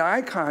maintained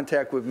eye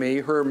contact with me,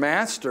 her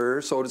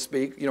master, so to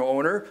speak,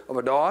 owner of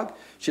a dog,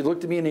 she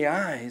looked at me in the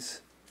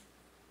eyes.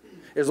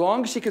 As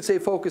long as she could stay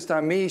focused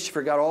on me, she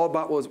forgot all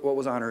about what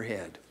was on her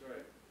head.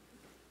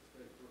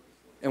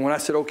 And when I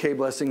said, okay,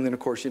 Blessing, then of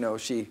course,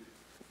 she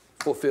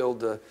fulfilled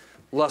the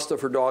lust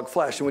of her dog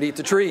flesh and would eat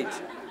the treat.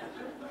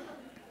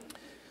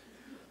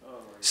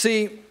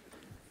 See,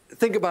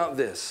 think about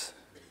this.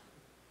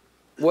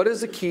 What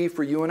is the key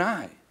for you and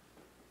I?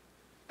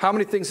 How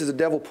many things does the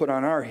devil put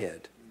on our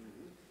head?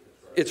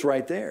 It's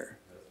right there.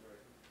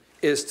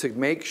 is to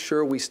make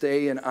sure we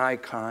stay in eye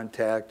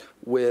contact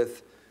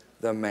with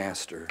the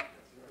Master.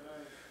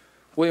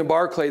 William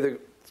Barclay, the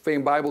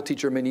famed Bible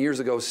teacher many years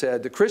ago,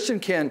 said, the Christian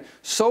can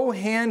so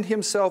hand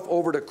himself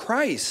over to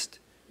Christ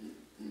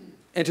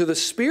and to the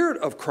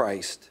Spirit of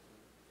Christ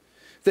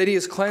that he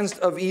is cleansed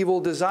of evil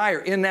desire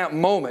in that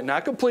moment.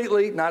 Not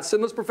completely, not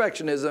sinless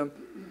perfectionism,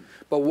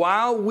 but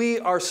while we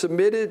are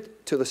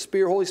submitted to the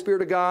Spirit, Holy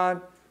Spirit of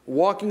God,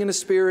 walking in the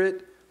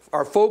Spirit,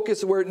 our focus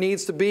is where it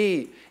needs to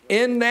be.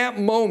 In that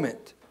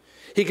moment,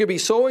 he could be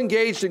so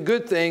engaged in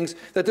good things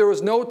that there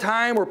was no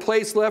time or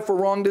place left for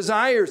wrong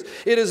desires.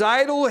 It is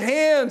idle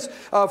hands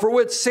for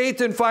which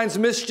Satan finds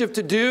mischief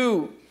to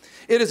do.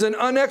 It is an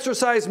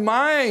unexercised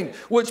mind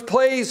which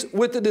plays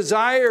with the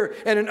desire,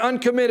 and an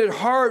uncommitted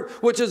heart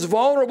which is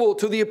vulnerable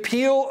to the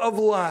appeal of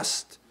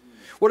lust.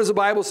 What does the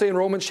Bible say in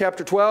Romans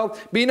chapter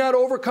 12? Be not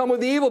overcome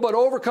with evil, but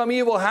overcome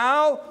evil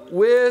how?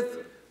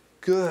 With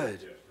good.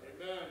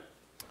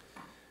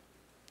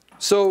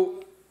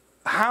 So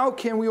how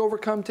can we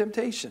overcome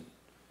temptation?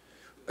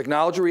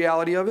 Acknowledge the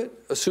reality of it,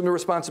 assume the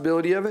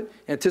responsibility of it,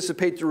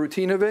 anticipate the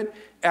routine of it,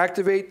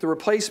 activate the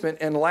replacement,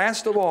 and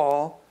last of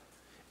all,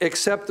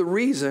 accept the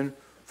reason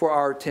for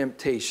our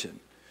temptation.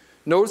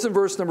 Notice in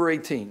verse number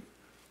 18.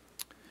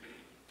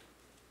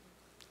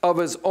 Of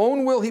his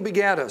own will he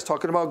begat us,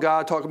 talking about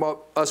God, talking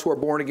about us who are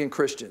born again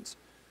Christians,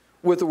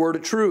 with the word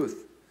of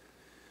truth,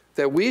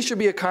 that we should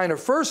be a kind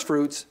of first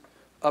fruits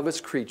of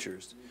his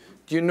creatures.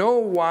 Do you know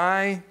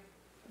why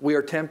we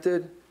are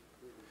tempted?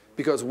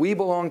 Because we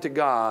belong to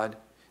God,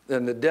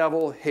 then the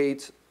devil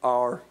hates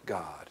our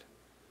God.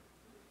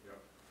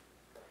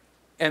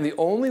 And the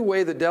only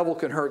way the devil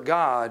can hurt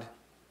God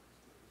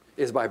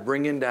is by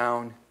bringing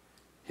down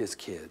his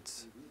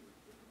kids.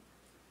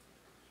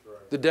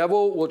 The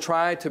devil will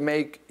try to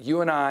make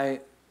you and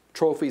I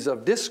trophies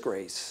of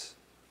disgrace.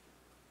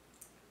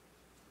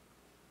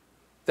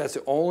 That's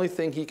the only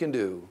thing he can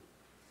do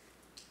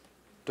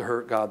to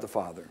hurt God the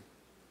Father.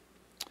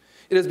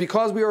 It is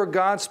because we are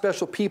God's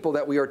special people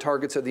that we are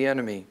targets of the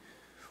enemy.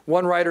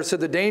 One writer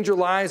said the danger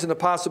lies in the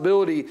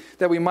possibility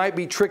that we might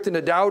be tricked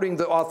into doubting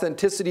the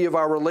authenticity of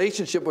our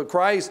relationship with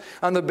Christ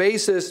on the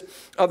basis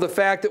of the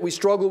fact that we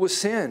struggle with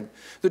sin.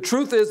 The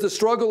truth is, the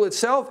struggle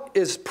itself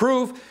is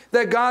proof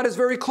that God is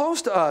very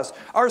close to us.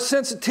 Our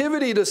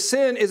sensitivity to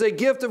sin is a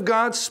gift of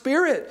God's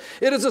Spirit.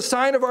 It is a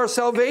sign of our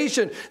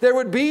salvation. There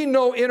would be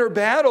no inner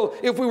battle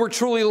if we were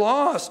truly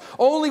lost.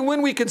 Only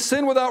when we can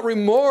sin without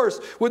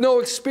remorse, with no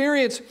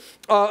experience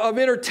of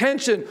inner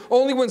tension,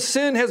 only when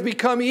sin has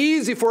become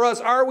easy for us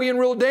are we in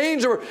real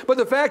danger. But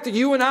the fact that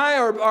you and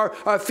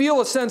I feel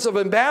a sense of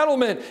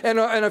embattlement and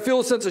I feel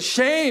a sense of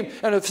shame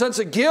and a sense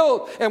of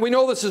guilt, and we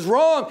know this is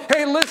wrong.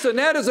 Hey, listen,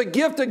 that is a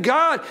gift of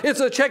God. It's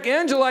a check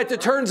engine light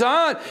that turns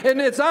on,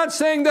 and it's not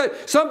saying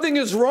that something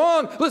is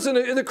wrong. Listen,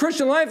 the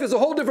Christian life is a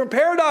whole different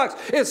paradox.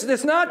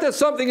 It's not that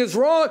something is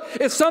wrong.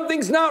 It's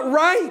something's not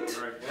right.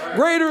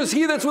 Greater is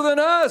he that's within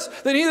us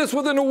than he that's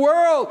within the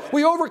world.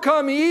 We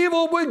overcome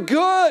evil with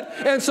good.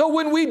 And so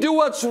when we do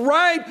what's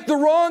right, the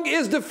wrong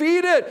is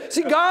defeated.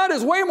 See, God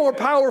is way more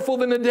powerful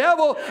than the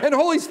devil, and the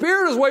Holy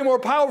Spirit is way more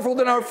powerful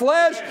than our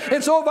flesh.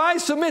 And so if I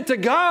submit to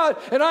God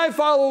and I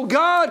follow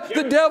God,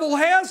 the devil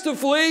has to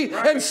flee,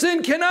 and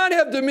sin cannot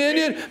have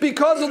dominion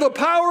because of the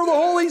power of the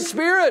Holy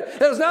Spirit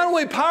that is not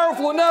only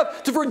powerful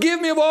enough to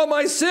forgive me of all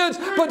my sins,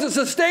 but to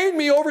sustain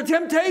me over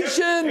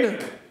temptation.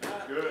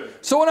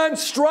 So when I'm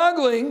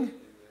struggling,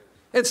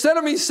 instead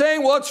of me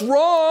saying what's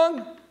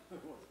wrong,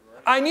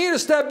 I need to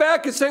step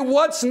back and say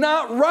what's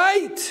not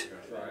right.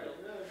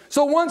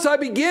 So once I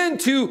begin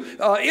to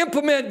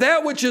implement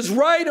that which is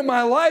right in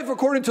my life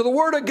according to the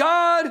Word of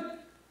God,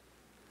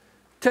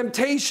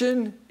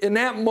 temptation in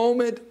that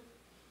moment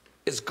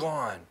is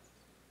gone.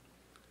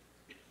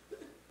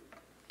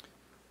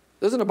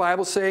 Doesn't the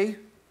Bible say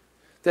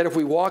that if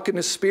we walk in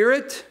the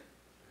Spirit,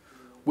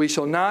 we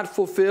shall not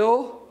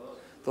fulfill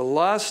the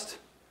lust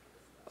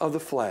of the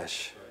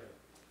flesh?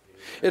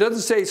 It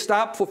doesn't say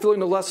stop fulfilling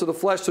the lust of the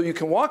flesh so you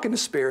can walk in the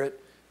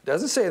Spirit. It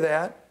doesn't say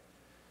that.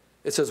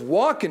 It says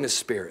walk in the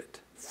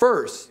Spirit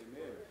first.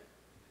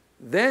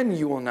 Then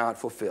you will not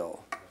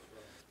fulfill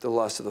the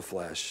lust of the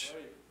flesh.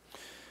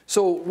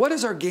 So what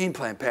is our game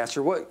plan,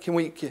 Pastor? What can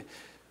we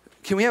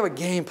have a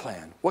game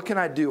plan? What can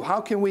I do? How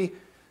can we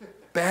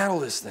battle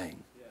this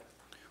thing?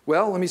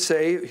 Well, let me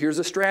say, here's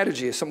a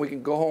strategy. It's something we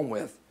can go home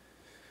with.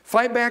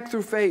 Fight back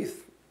through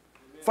faith.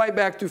 Fight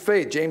back through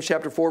faith. James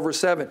chapter 4, verse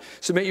 7.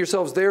 Submit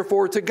yourselves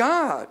therefore to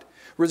God.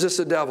 Resist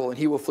the devil, and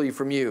he will flee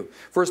from you.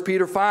 1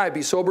 Peter 5,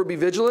 be sober, be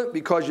vigilant,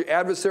 because your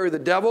adversary, the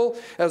devil,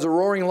 as a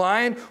roaring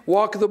lion,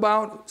 walketh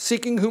about,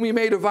 seeking whom he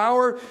may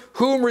devour,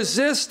 whom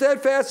resist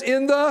steadfast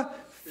in the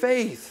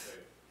faith.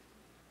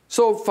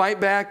 So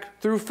fight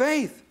back through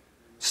faith,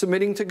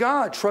 submitting to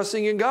God,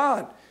 trusting in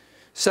God.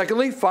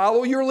 Secondly,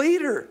 follow your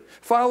leader.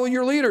 Follow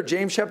your leader.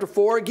 James chapter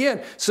 4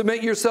 again.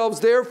 Submit yourselves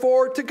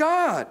therefore to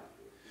God.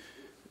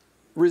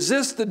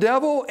 Resist the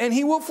devil and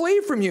he will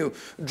flee from you.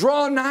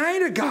 Draw nigh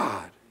to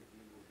God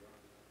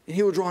and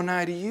he will draw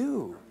nigh to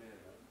you.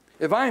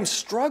 If I am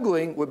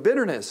struggling with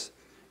bitterness,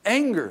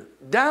 anger,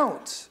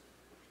 doubts,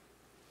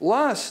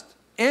 lust,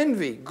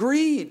 envy,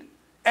 greed,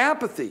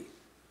 apathy,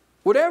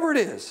 whatever it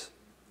is.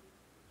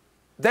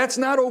 That's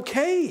not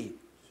okay.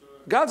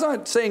 God's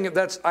not saying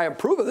that I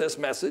approve of this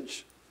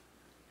message.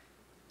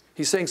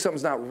 He's saying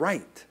something's not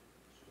right.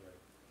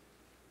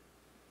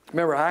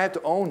 Remember, I have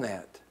to own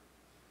that.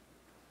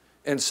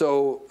 And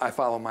so I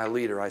follow my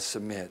leader. I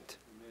submit.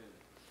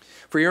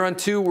 For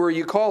hereunto were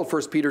you called,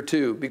 1 Peter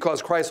 2,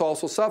 because Christ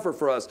also suffered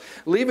for us,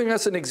 leaving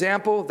us an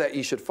example that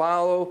ye should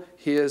follow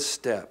his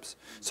steps.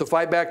 So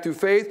fight back through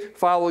faith,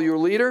 follow your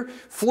leader,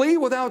 flee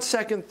without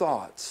second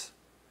thoughts.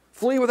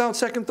 Flee without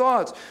second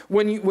thoughts.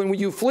 When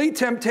you flee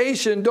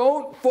temptation,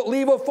 don't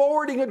leave a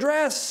forwarding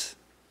address.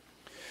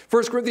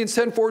 1 Corinthians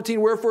 10:14,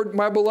 wherefore,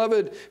 my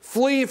beloved,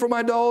 flee from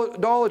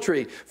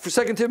idolatry. For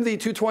 2 Timothy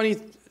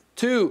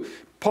 2:22,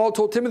 Paul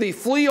told Timothy,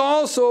 flee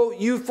also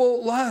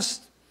youthful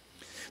lust.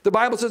 The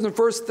Bible says in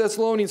 1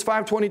 Thessalonians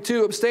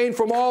 5:22, abstain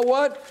from all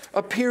what?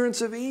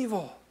 Appearance of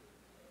evil.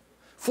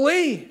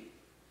 Flee.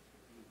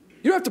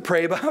 You don't have to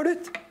pray about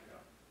it.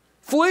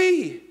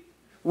 Flee.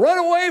 Run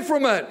away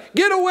from it.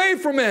 Get away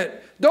from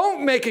it.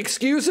 Don't make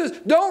excuses.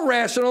 Don't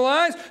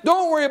rationalize.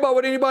 Don't worry about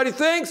what anybody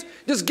thinks.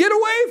 Just get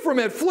away from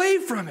it. Flee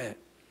from it.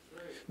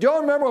 Do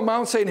y'all remember when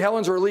Mount St.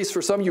 Helens, or at least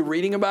for some of you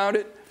reading about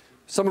it?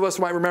 Some of us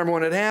might remember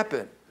when it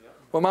happened.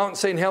 When Mount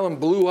St. Helens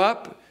blew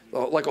up,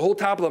 like a whole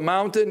top of the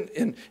mountain,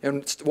 and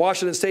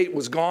Washington State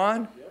was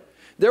gone.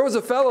 There was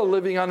a fellow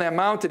living on that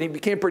mountain. He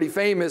became pretty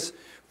famous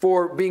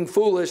for being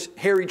foolish.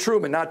 Harry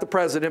Truman, not the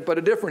president, but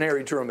a different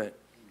Harry Truman.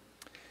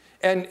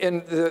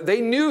 And they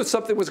knew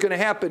something was going to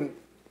happen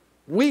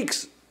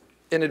weeks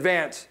in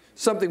advance.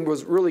 Something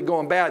was really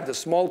going bad. The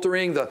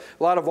smoldering, a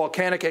lot of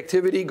volcanic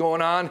activity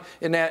going on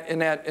in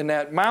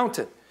that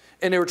mountain.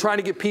 And they were trying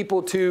to get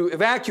people to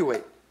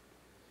evacuate.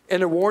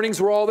 And the warnings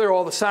were all there,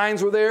 all the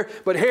signs were there.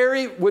 But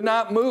Harry would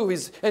not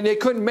move. And they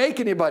couldn't make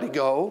anybody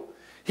go.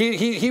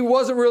 He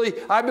wasn't really,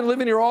 I've been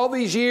living here all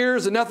these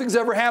years and nothing's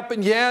ever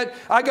happened yet.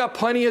 I got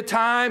plenty of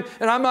time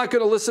and I'm not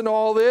going to listen to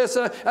all this.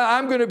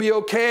 I'm going to be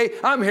okay.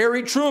 I'm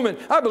Harry Truman.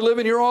 I've been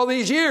living here all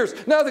these years.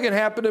 Nothing can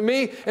happen to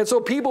me. And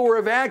so people were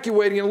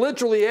evacuating, and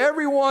literally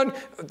everyone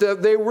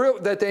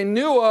that they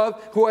knew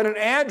of who had an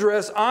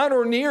address on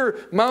or near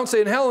Mount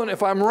St. Helens,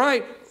 if I'm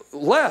right,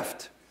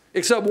 left.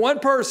 Except one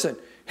person,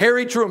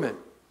 Harry Truman.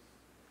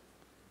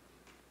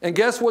 And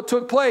guess what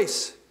took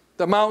place?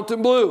 The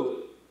mountain blew.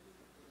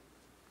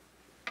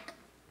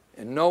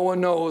 And no one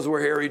knows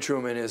where Harry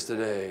Truman is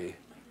today.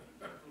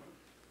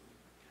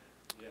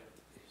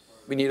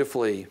 We need to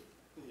flee.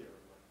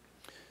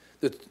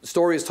 The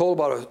story is told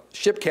about a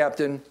ship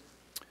captain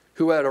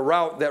who had a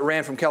route that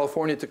ran from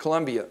California to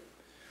Colombia.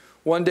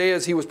 One day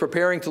as he was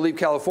preparing to leave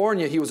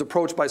California, he was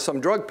approached by some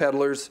drug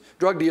dealers,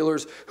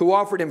 who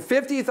offered him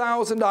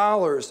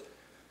 $50,000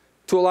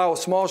 to allow a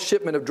small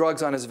shipment of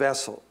drugs on his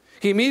vessel.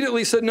 He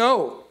immediately said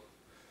no.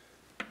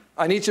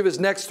 On each of his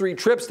next 3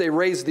 trips, they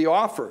raised the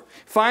offer,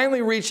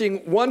 finally reaching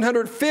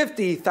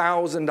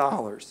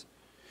 $150,000.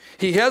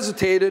 He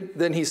hesitated,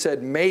 then he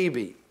said,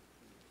 maybe.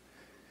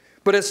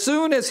 But as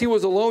soon as he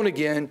was alone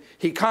again,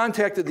 he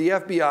contacted the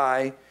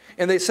FBI,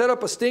 and they set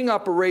up a sting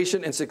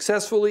operation and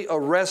successfully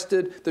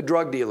arrested the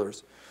drug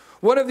dealers.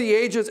 One of the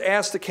agents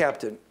asked the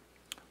captain,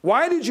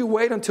 why did you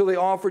wait until they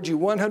offered you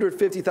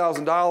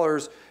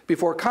 $150,000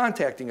 before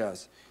contacting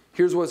us?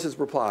 Here's what's his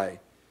reply.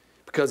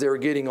 Because they were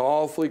getting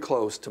awfully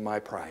close to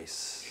my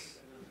price.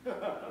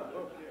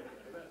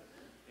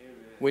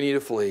 We need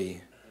to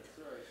flee.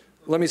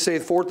 Let me say,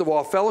 fourth of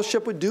all,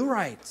 fellowship with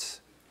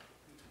do-rights.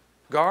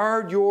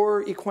 Guard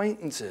your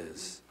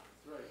acquaintances.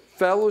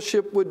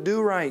 Fellowship with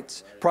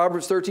do-rights.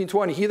 Proverbs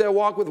 13:20, he that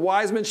walketh with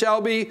wise men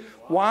shall be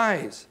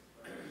wise,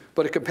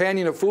 but a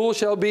companion of fools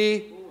shall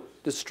be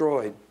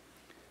destroyed.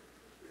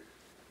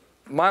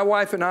 My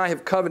wife and I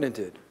have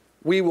covenanted.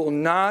 We will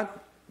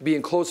not be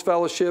in close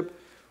fellowship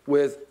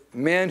with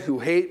men who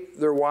hate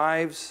their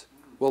wives.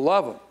 Will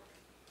love them.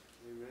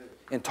 Amen.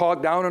 And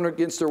talk down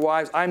against their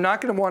wives. I'm not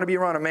going to want to be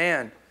around a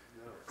man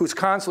who's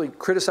constantly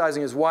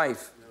criticizing his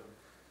wife,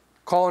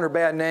 calling her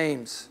bad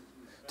names,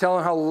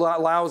 telling how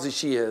lousy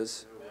she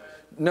is.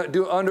 No,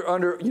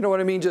 you know what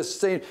I mean? Just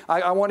saying,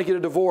 I want to get a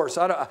divorce.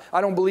 I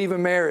don't believe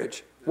in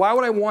marriage. Why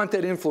would I want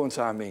that influence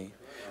on me?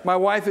 My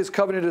wife is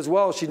covenanted as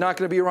well. She's not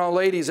going to be around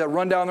ladies that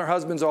run down their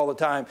husbands all the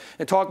time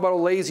and talk about how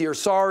lazy or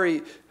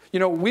sorry. You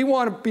know, we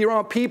want to be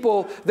around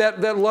people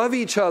that love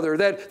each other,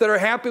 that are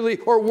happily,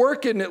 or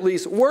working at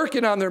least,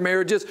 working on their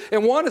marriages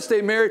and want to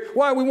stay married.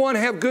 Why? We want to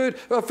have good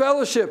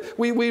fellowship.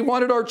 We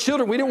wanted our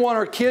children. We didn't want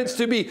our kids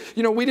to be,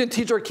 you know, we didn't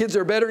teach our kids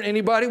they're better than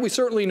anybody. We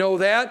certainly know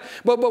that.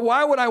 But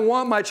why would I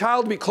want my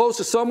child to be close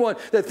to someone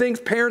that thinks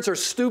parents are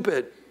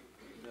stupid?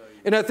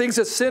 And that thinks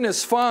that sin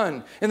is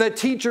fun, and that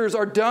teachers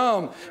are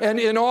dumb,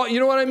 and all, you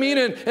know what I mean?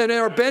 And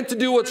are bent to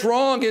do what's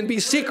wrong and be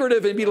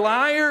secretive and be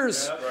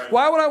liars. Yeah, right.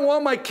 Why would I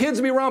want my kids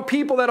to be around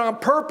people that on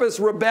purpose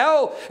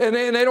rebel and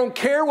they don't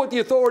care what the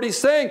authority's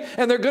saying,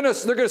 and they're gonna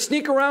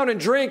sneak around and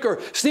drink,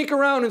 or sneak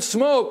around and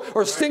smoke,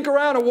 or sneak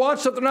around and watch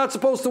something they're not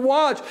supposed to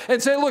watch,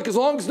 and say, look, as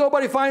long as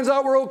nobody finds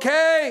out, we're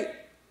okay.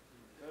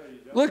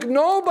 Look,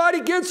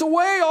 nobody gets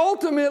away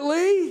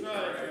ultimately.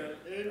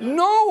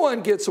 No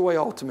one gets away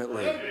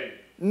ultimately.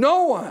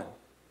 No one.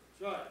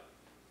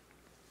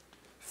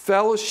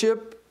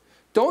 Fellowship.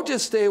 Don't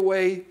just stay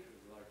away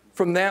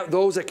from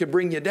those that could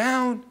bring you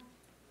down.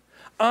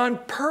 On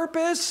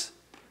purpose,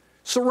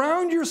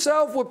 surround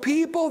yourself with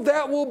people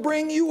that will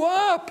bring you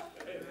up.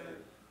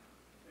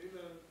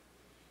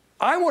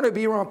 I want to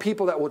be around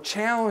people that will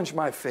challenge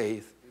my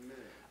faith.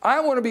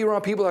 I want to be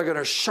around people that are going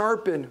to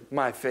sharpen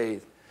my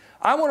faith.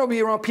 I want to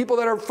be around people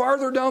that are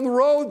farther down the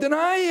road than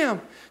I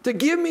am, to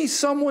give me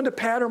someone to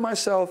pattern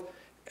myself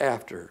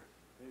after.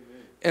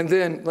 Amen. And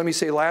then, let me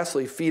say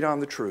lastly, feed on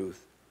the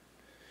truth.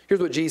 Here's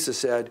what Jesus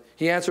said.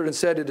 He answered and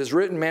said, "It is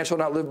written, man shall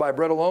not live by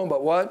bread alone,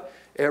 but what?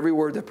 Every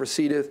word that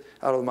proceedeth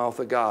out of the mouth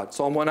of God."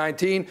 Psalm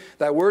 119,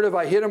 "Thy word have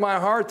I hid in my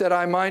heart, that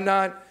I might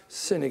not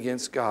sin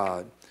against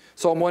God."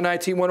 Psalm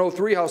 119,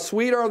 103, "How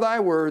sweet are thy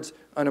words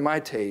unto my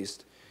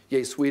taste,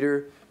 yea,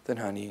 sweeter than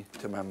honey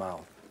to my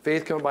mouth."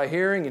 Faith comes by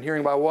hearing, and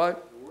hearing by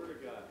what? The Word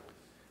of God.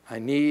 I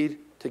need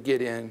to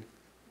get in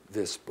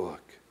this book.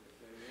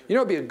 You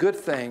know, it would be a good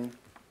thing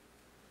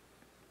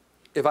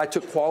if I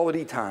took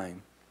quality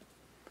time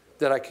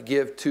that I could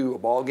give to a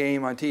ball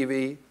game on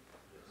TV,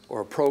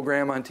 or a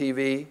program on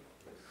TV,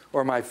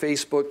 or my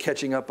Facebook,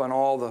 catching up on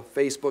all the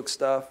Facebook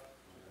stuff,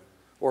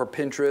 or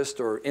Pinterest,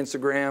 or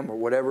Instagram, or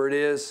whatever it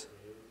is.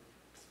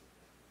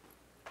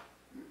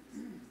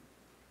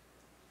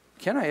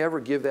 Can I ever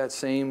give that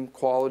same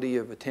quality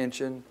of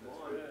attention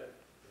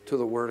to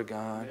the Word of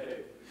God?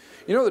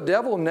 You know, the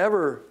devil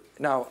never...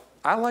 Now,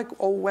 I like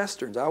old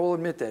Westerns. I will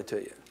admit that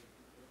to you.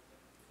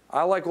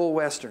 I like old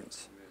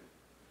Westerns.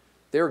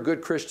 They're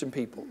good Christian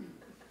people.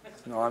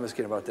 No, I'm just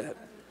kidding about that.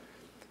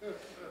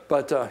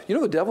 But, you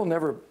know, the devil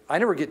never... I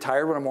never get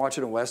tired when I'm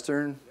watching a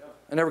Western.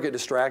 I never get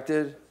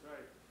distracted.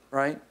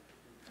 Right?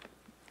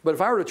 But if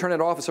I were to turn it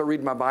off and start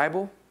reading my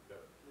Bible,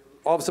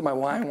 all of a sudden my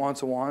mind wants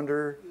to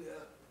wander.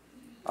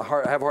 I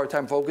have a hard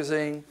time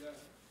focusing,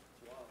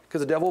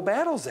 because the devil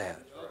battles that.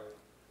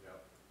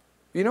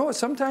 You know what?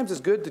 Sometimes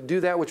it's good to do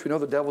that which we know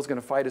the devil's going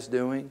to fight us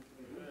doing.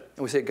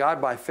 And we say, "God,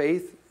 by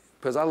faith,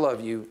 because I love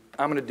you,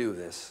 I'm going to do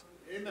this.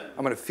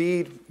 I'm going to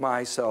feed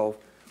myself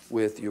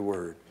with your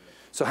word."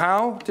 So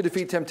how to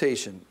defeat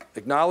temptation?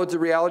 Acknowledge the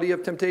reality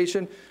of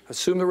temptation.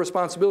 Assume the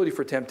responsibility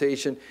for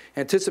temptation.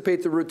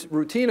 Anticipate the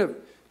routine of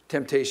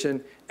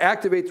temptation.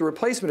 Activate the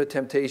replacement of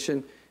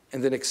temptation.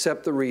 And then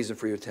accept the reason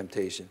for your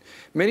temptation.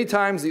 Many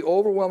times the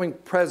overwhelming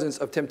presence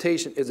of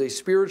temptation is a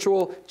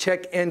spiritual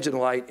check engine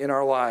light in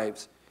our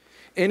lives.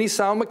 Any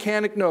sound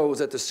mechanic knows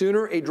that the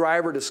sooner a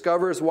driver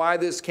discovers why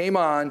this came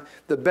on,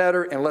 the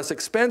better and less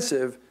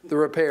expensive the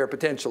repair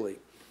potentially.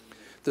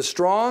 The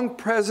strong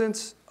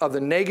presence of the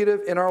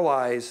negative in our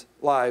lives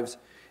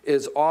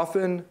is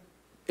often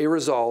a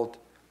result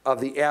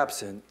of the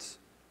absence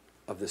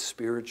of the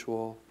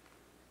spiritual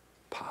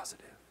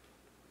positive.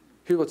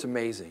 Here's what's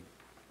amazing.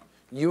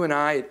 You and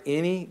I, at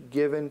any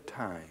given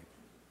time,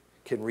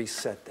 can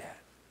reset that.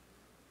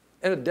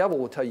 And the devil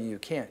will tell you you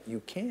can't.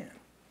 You can.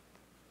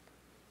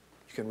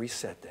 You can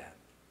reset that.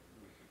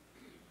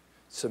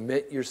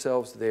 Submit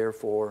yourselves,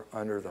 therefore,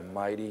 under the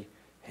mighty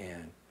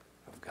hand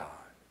of God.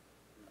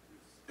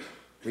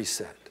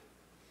 Reset.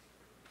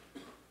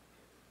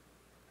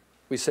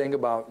 We sang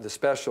about the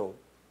special.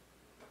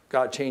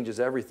 God changes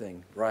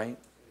everything, right?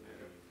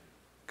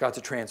 God's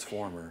a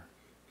transformer.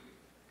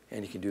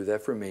 And He can do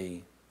that for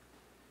me.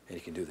 And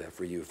He can do that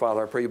for you.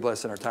 Father, I pray you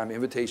bless in our time of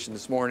invitation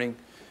this morning.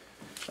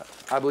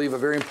 I believe a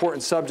very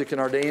important subject in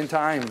our day and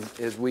time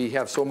is we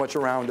have so much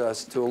around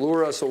us to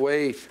allure us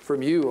away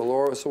from you,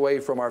 allure us away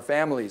from our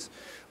families,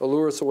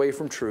 allure us away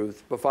from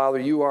truth. But Father,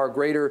 you are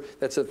greater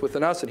that's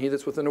within us and He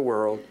that's within the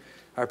world.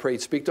 I pray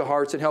you'd speak to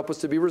hearts and help us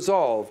to be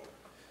resolved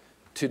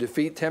to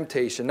defeat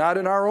temptation, not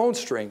in our own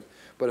strength,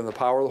 but in the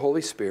power of the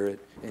Holy Spirit.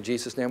 In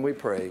Jesus' name we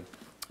pray.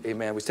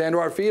 Amen. We stand to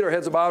our feet, our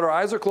heads are bowed, our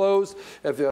eyes are closed. If